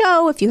the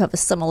show, if you have a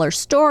similar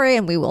story,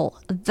 and we will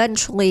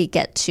eventually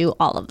get to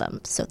all of them.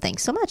 So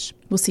thanks so much.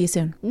 We'll see you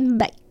soon.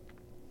 Bye.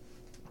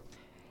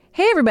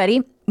 Hey,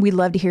 everybody. We'd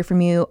love to hear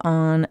from you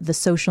on the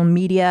social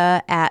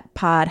media at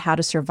Pod How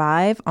to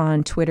Survive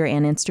on Twitter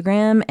and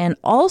Instagram. And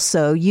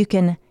also, you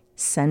can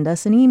send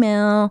us an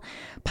email,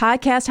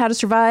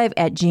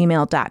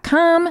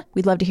 podcasthowtosurvive@gmail.com.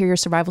 We'd love to hear your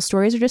survival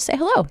stories or just say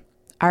hello.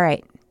 All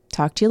right.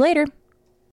 Talk to you later.